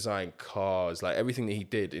 he designed cars, like everything that he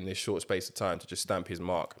did in this short space of time to just stamp his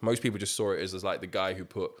mark. Most people just saw it as like the guy who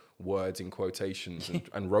put words in quotations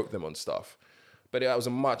and wrote them on stuff. But it was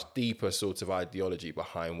a much deeper sort of ideology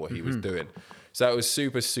behind what he was doing. So it was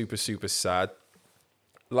super, super, super sad.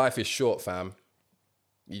 Life is short, fam.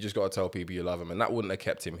 You just got to tell people you love him. And that wouldn't have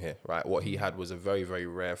kept him here, right? What he had was a very, very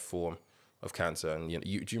rare form of cancer. And do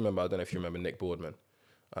you remember, I don't know if you remember Nick Boardman.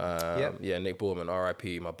 Yeah, Nick Boardman,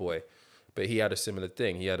 R.I.P., my boy. But he had a similar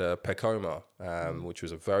thing. He had a pecoma, which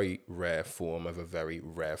was a very rare form of a very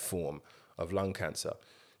rare form of lung cancer.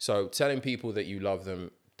 So telling people that you love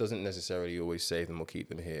them doesn't necessarily always save them or keep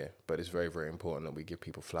them here, but it's very, very important that we give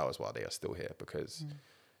people flowers while they are still here, because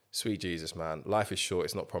sweet Jesus, man, life is short.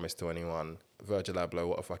 It's not promised to anyone. Virgil Abloh,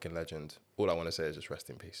 what a fucking legend. All I want to say is just rest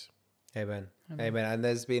in peace. Amen. And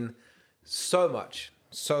there's been so much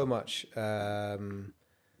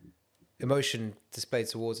emotion displayed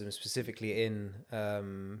towards him, specifically in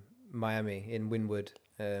Miami, in Wynwood,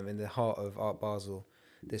 in the heart of Art Basel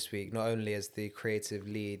this week, not only as the creative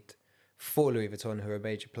lead for Louis Vuitton, who are a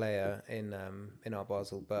major player in Art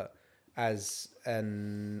Basel, but as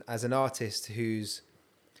an artist whose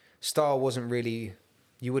style wasn't really,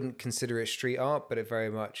 you wouldn't consider it street art, but it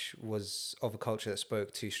very much was of a culture that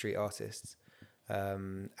spoke to street artists.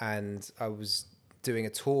 And I was doing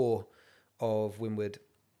a tour of Wynwood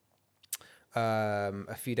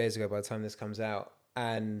a few days ago by the time this comes out,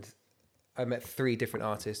 and I met 3 different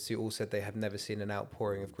artists who all said they have never seen an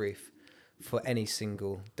outpouring of grief for any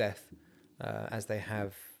single death as they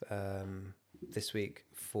have this week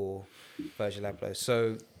for Virgil Abloh.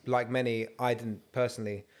 So like many, I didn't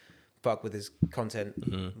personally fuck with his content,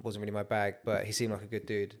 wasn't really my bag, but he seemed like a good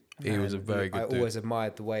dude. He was a very good dude. I always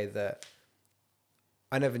admired the way that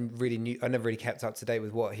I never really kept up to date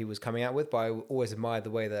with what he was coming out with, but I always admired the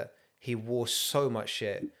way that he wore so much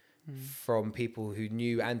shit from people who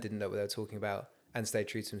knew and didn't know what they were talking about and stayed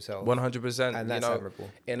true to himself. 100%. And that's admirable.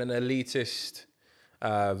 In an elitist,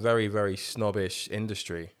 very, very snobbish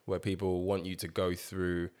industry where people want you to go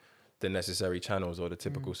through the necessary channels or the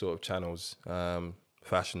typical sort of channels,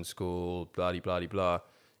 fashion school, blah, blah, blah, blah.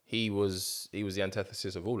 He was the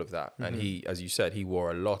antithesis of all of that. And he, as you said, he wore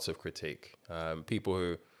a lot of critique. People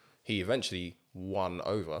who he eventually won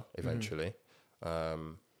over,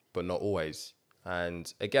 but not always.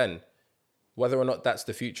 And again, whether or not that's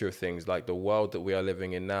the future of things, like the world that we are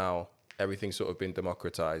living in now, everything's sort of been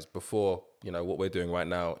democratized. Before, what we're doing right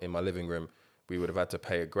now in my living room, we would have had to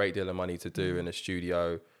pay a great deal of money to do in a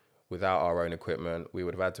studio without our own equipment. We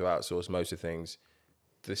would have had to outsource most of things.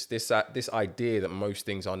 This idea that most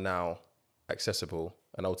things are now accessible,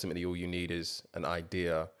 and ultimately all you need is an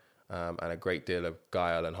idea and a great deal of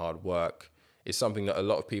guile and hard work, is something that a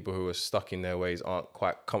lot of people who are stuck in their ways aren't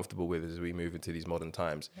quite comfortable with as we move into these modern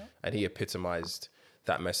times. Yeah. And he epitomized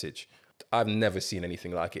that message. I've never seen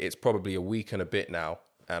anything like it. It's probably a week and a bit now,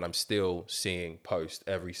 and I'm still seeing posts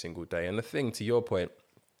every single day. And the thing, to your point,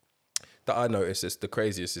 that I noticed is the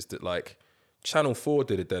craziest is that, like, Channel 4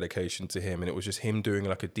 did a dedication to him, and it was just him doing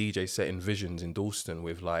like a DJ set in Visions in Dalston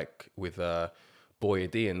with Boy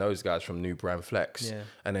D and those guys from New Brand Flex. Yeah.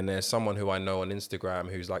 And then there's someone who I know on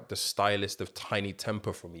Instagram who's like the stylist of Tiny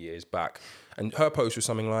Temper from years back. And her post was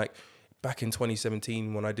something like, back in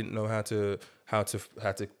 2017, when I didn't know how to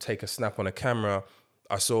take a snap on a camera,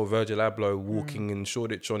 I saw Virgil Abloh walking in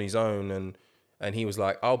Shoreditch on his own, and he was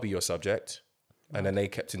like, I'll be your subject. And then they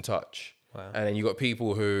kept in touch. Wow. And then you got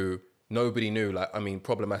people who nobody knew, like, I mean,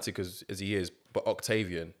 problematic as he is, but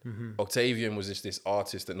Octavian. Octavian was just this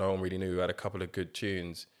artist that no one really knew, who had a couple of good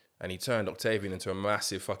tunes. And he turned Octavian into a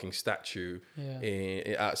massive fucking statue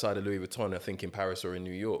outside of Louis Vuitton, I think in Paris or in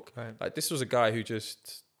New York. Right. Like, this was a guy who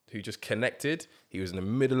just connected. He was in the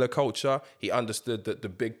middle of culture. He understood that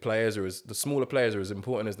the smaller players are as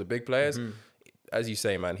important as the big players. As you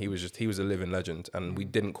say, man, he was a living legend, and we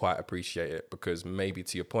didn't quite appreciate it because, maybe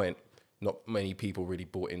to your point, not many people really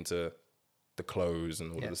bought into the clothes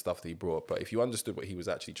and all of the stuff that he brought. But if you understood what he was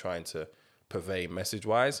actually trying to purvey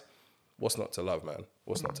message-wise, what's not to love, man?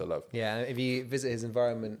 What's not to love? Yeah, and if you visit his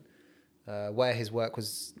environment, where his work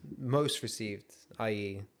was most received,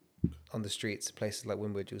 i.e., on the streets, places like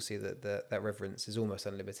Wynwood, you'll see that that reverence is almost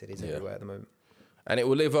unlimited. He's everywhere at the moment. And it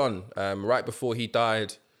will live on. Right before he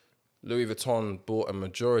died, Louis Vuitton bought a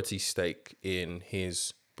majority stake in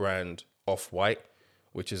his brand Off-White,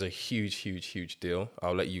 which is a huge, huge, huge deal.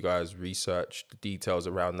 I'll let you guys research the details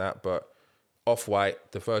around that. But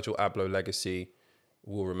Off-White, the Virgil Abloh legacy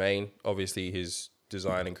will remain. Obviously, his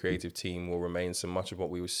design and creative team will remain. So much of what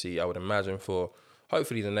we will see, I would imagine, for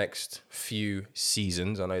hopefully the next few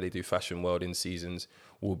seasons. I know they do Fashion World in seasons.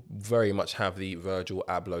 Will very much have the Virgil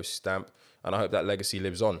Abloh stamp. And I hope that legacy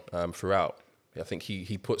lives on throughout. I think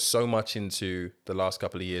he put so much into the last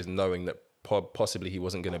couple of years, knowing that possibly he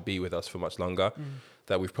wasn't going to be with us for much longer,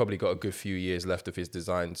 that we've probably got a good few years left of his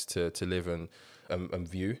designs to live and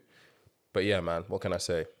view. But yeah, man, what can I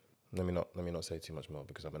say? Let me not say too much more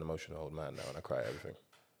because I'm an emotional old man now and I cry at everything.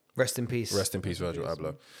 Rest in peace. Rest in peace, Virgil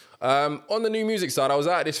Abloh. On the new music side, I was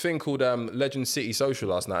at this thing called Legend City Social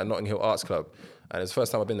last night at Notting Hill Arts Club. And it's the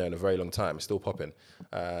first time I've been there in a very long time. It's still popping.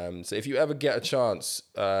 So if you ever get a chance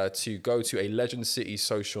to go to a Legend City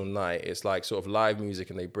Social night, it's like sort of live music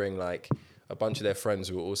and they bring like a bunch of their friends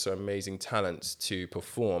who are also amazing talents to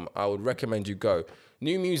perform. I would recommend you go.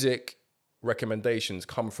 New music recommendations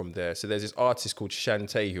come from there. So there's this artist called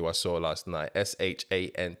Shantae who I saw last night,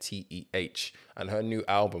 Shanteh, and her new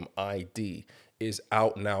album ID is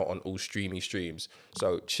out now on all streamy streams.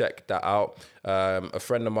 So check that out. A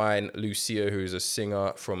friend of mine, Lucia, who's a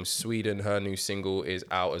singer from Sweden, her new single is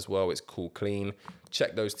out as well. It's called Clean.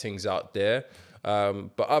 Check those things out there.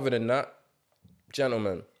 But other than that,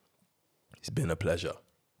 gentlemen, it's been a pleasure.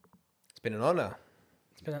 It's been an honor.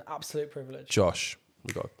 It's been an absolute privilege. Josh,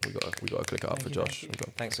 we got to click it up for Josh.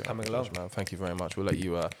 Thanks for coming along, man. Thank you very much. We'll let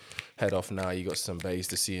you head off now. You got some bays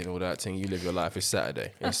to see and all that thing. You live your life. It's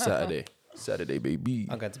Saturday. It's Saturday. Saturday, baby.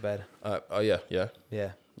 I'm going to bed. Oh yeah. Yeah.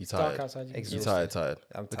 You tired? Dark outside. You tired?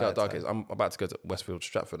 I'm Look how tired, dark it is. I'm about to go to Westfield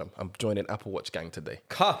Stratford. I'm joining Apple Watch gang today.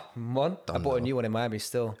 Come on. I bought a new one in Miami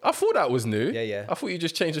still. I thought that was new. Yeah. I thought you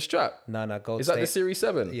just changed the strap. No, gold. Is that the Series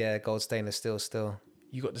 7? Yeah, gold stainless steel still.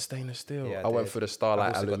 You got the stainless steel. Yeah, I went for the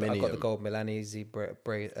Starlight I've aluminium. got the gold Milanese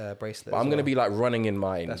bracelet. But I'm going to be like running in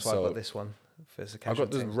mine. That's why I got this one. I got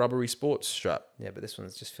this rubbery sports strap. Yeah, but this one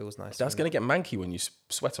just feels nice. That's going to get manky when you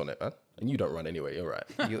sweat on it, man. And you don't run anyway. You're right.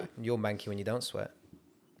 You're manky when you don't sweat.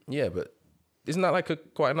 Yeah, but isn't that like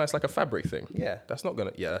quite a nice like a fabric thing? Yeah. That's not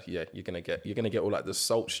gonna. Yeah. You're gonna get all like the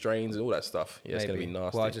salt strains and all that stuff. Yeah, Maybe. It's gonna be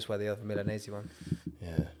nasty. Well, I just wear the other Milanese one.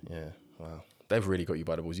 Yeah. Wow. They've really got you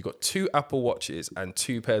by the balls. You got 2 Apple Watches and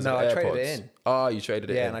 2 pairs of AirPods. No, I traded it in. Oh, you traded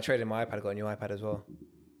it in. Yeah, and I traded my iPad. I got a new iPad as well.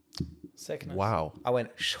 Sickness. Wow. I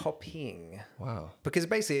went shopping. Wow. Because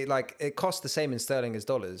basically, like, it costs the same in sterling as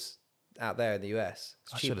dollars out there in the US.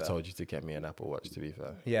 I should have told you to get me an Apple Watch, to be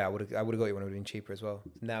fair. Yeah, I would have got you one. It would have been cheaper as well.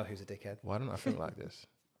 Now who's a dickhead? Why don't I think like this?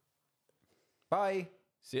 Bye.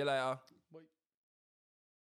 See you later.